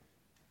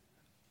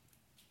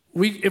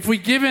 If we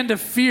give in to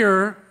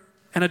fear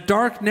and a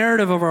dark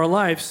narrative of our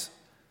lives,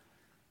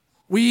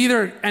 we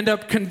either end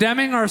up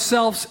condemning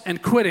ourselves and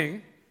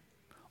quitting,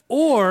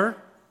 or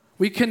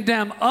we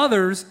condemn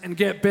others and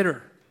get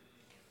bitter.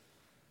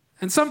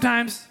 And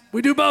sometimes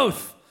we do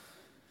both.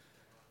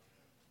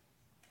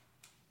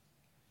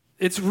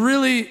 It's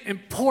really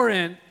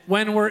important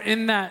when we're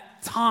in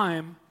that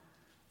time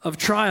of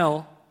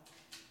trial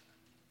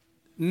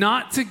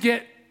not to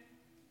get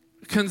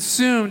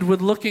consumed with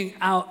looking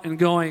out and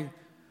going,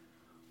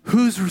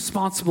 who's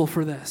responsible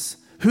for this?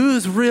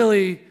 Who's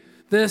really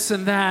this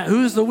and that?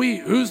 Who's the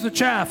wheat? Who's the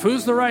chaff?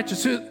 Who's the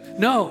righteous?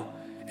 No,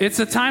 it's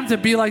a time to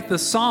be like the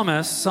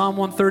psalmist, Psalm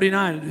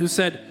 139, who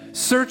said,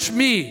 search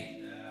me.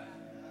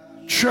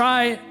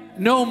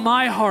 Know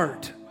my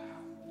heart.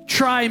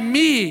 Try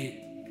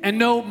me and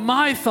know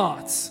my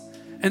thoughts.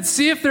 And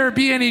see if there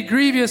be any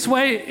grievous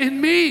way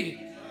in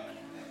me.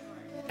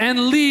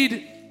 And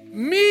lead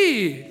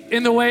me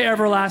in the way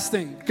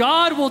everlasting.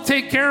 God will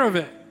take care of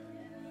it.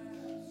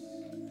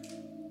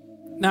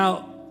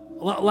 Now,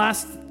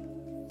 last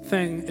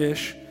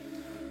thing-ish.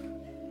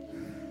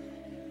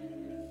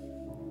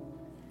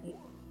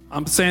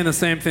 I'm saying the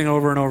same thing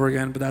over and over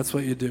again, but that's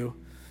what you do.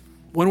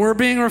 When we're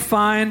being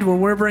refined,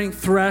 when we're being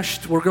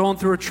threshed, we're going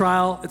through a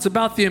trial, it's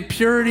about the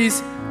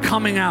impurities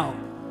coming out.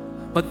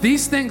 But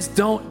these things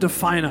don't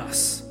define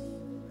us.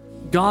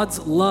 God's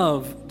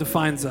love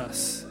defines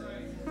us.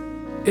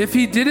 If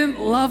he didn't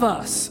love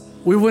us,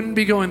 we wouldn't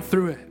be going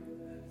through it.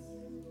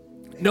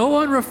 No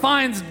one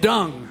refines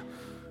dung.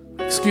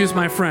 Excuse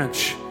my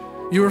French.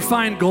 You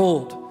refine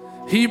gold.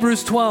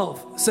 Hebrews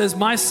 12 says,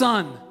 my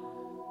son,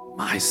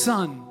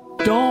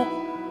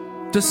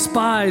 don't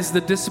despise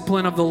the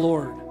discipline of the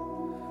Lord.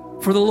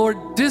 For the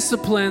Lord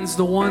disciplines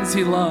the ones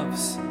he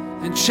loves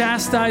and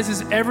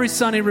chastises every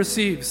son he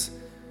receives.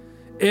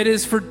 It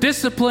is for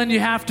discipline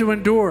you have to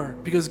endure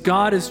because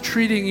God is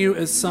treating you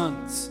as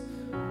sons.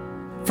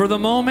 For the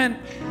moment,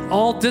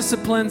 all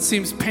discipline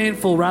seems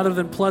painful rather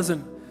than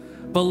pleasant,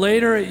 but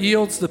later it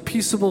yields the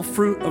peaceable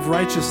fruit of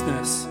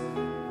righteousness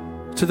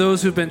to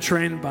those who've been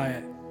trained by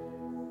it.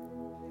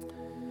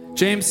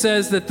 James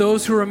says that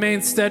those who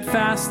remain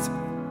steadfast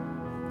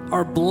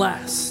are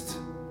blessed.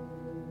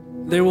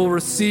 They will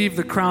receive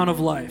the crown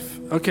of life.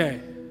 Okay,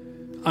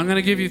 I'm going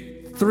to give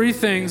you 3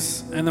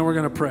 things and then we're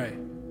going to pray.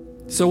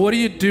 So what do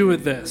you do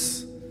with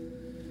this?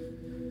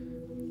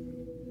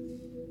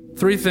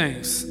 3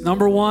 things.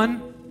 Number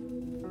 1,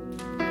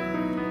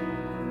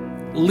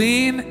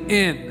 lean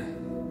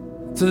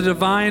in to the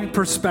divine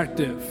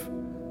perspective.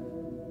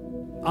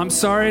 I'm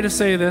sorry to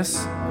say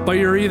this, but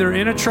you're either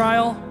in a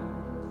trial,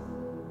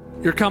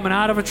 you're coming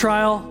out of a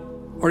trial,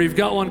 or you've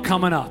got one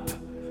coming up.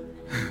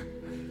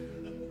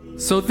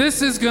 So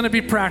this is going to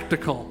be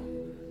practical.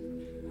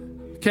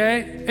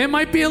 Okay? It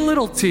might be a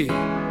little t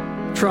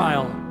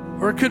trial,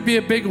 or it could be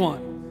a big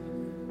one.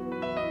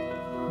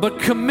 But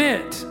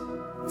commit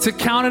to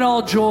count it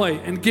all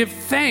joy and give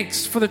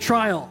thanks for the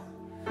trial.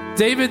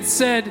 David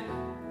said,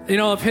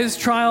 of his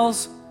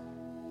trials,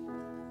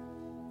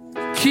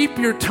 keep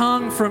your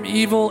tongue from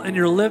evil and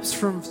your lips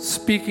from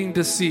speaking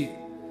deceit.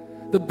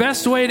 The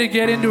best way to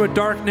get into a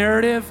dark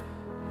narrative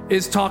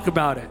is talk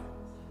about it.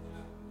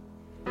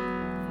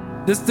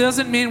 This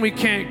doesn't mean we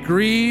can't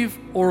grieve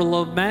or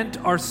lament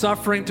our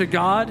suffering to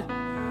God,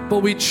 but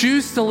we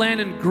choose to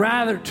land in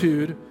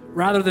gratitude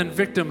rather than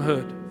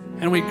victimhood,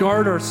 and we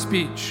guard our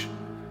speech.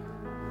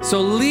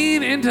 So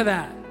lean into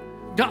that.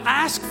 God,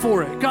 ask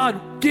for it.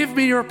 God, give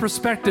me your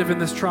perspective in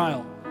this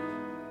trial.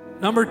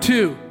 Number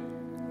 2,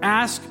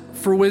 ask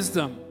for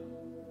wisdom.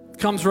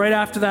 Comes right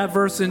after that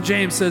verse in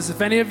James, says,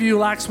 if any of you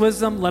lacks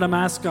wisdom, let him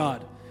ask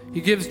God.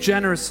 He gives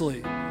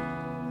generously.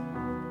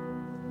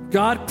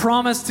 God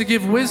promised to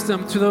give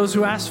wisdom to those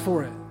who ask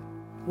for it.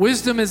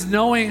 Wisdom is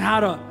knowing how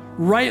to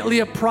rightly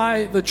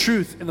apply the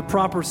truth in the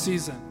proper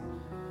season.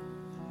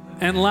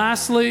 And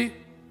lastly,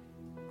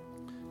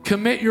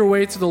 commit your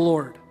way to the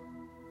Lord.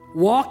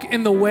 Walk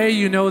in the way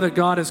you know that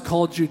God has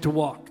called you to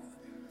walk.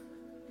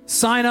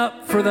 Sign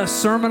up for the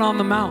Sermon on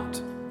the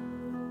Mount.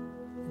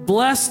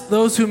 Bless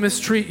those who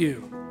mistreat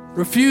you.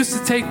 Refuse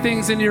to take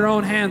things into your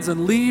own hands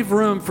and leave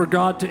room for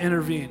God to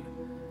intervene.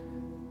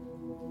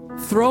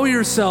 Throw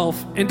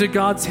yourself into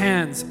God's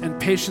hands and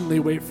patiently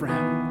wait for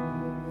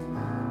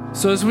Him.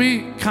 So as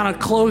we kind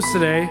of close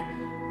today,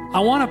 I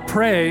want to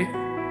pray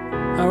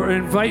or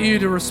invite you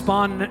to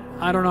respond.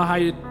 I don't know how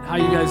you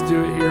guys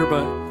do it here,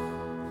 but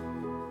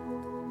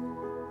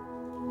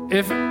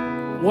if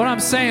what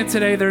I'm saying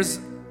today, there's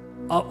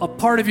a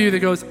part of you that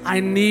goes, I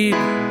need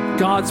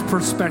God's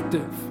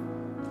perspective.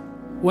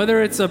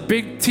 Whether it's a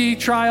big T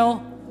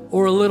trial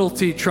or a little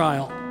T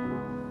trial,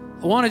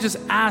 I want to just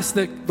ask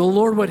that the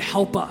Lord would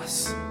help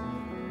us.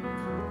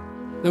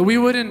 That we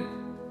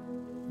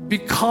wouldn't be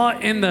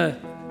caught in the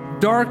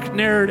dark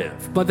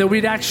narrative, but that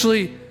we'd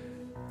actually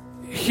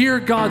hear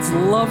God's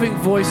loving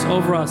voice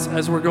over us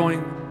as we're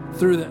going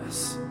through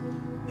this.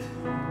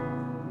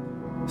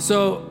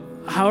 So,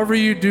 however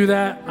you do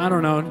that, I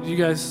don't know, you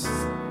guys,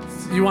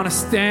 you want to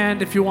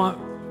stand if you want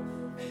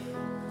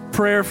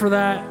prayer for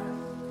that.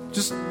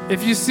 Just,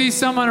 if you see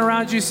someone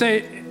around you,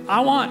 say,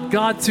 I want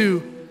God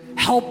to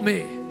help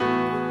me.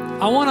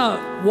 I want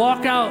to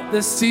walk out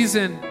this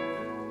season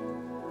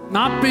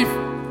not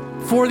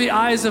before the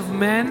eyes of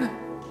men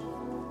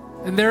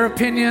and their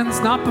opinions,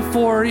 not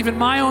before even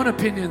my own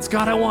opinions.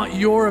 God, I want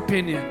your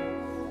opinion.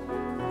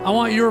 I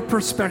want your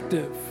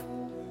perspective.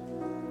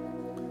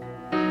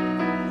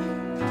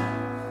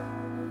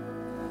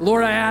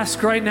 Lord, I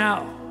ask right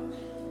now,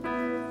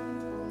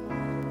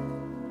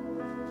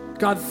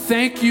 God,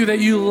 thank you that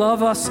you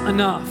love us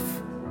enough,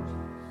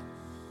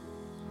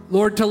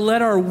 Lord, to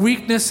let our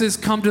weaknesses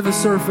come to the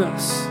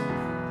surface.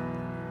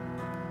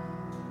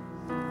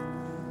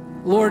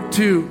 Lord,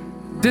 to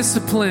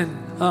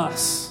discipline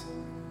us,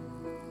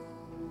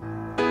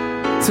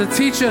 to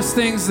teach us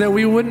things that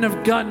we wouldn't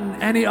have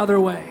gotten any other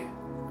way.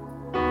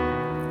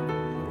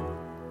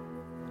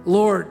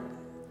 Lord,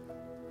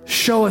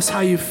 show us how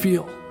you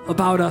feel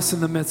about us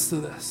in the midst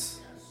of this.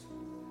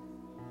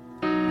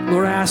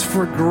 Lord, I ask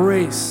for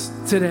grace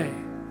today,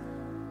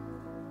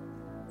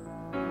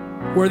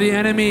 where the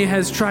enemy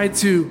has tried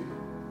to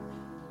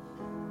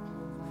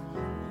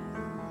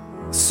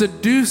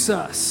seduce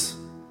us,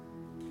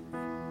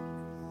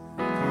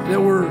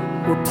 that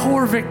we're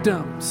poor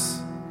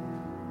victims,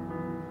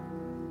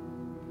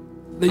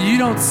 that you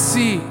don't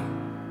see,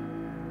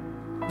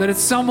 that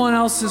it's someone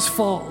else's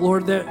fault,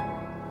 Lord, that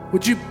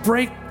would you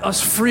break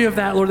us free of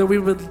that, Lord, that we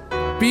would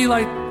be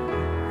like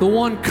the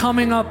one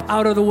coming up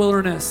out of the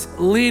wilderness,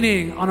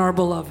 leaning on our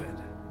beloved.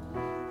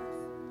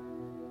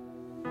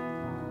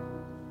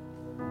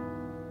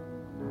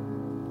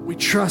 We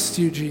trust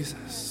you,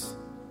 Jesus.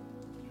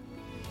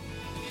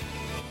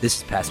 This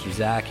is Pastor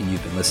Zach, and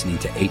you've been listening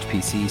to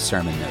HPC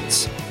Sermon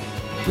Notes.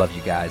 Love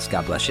you guys.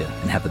 God bless you,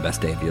 and have the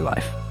best day of your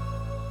life.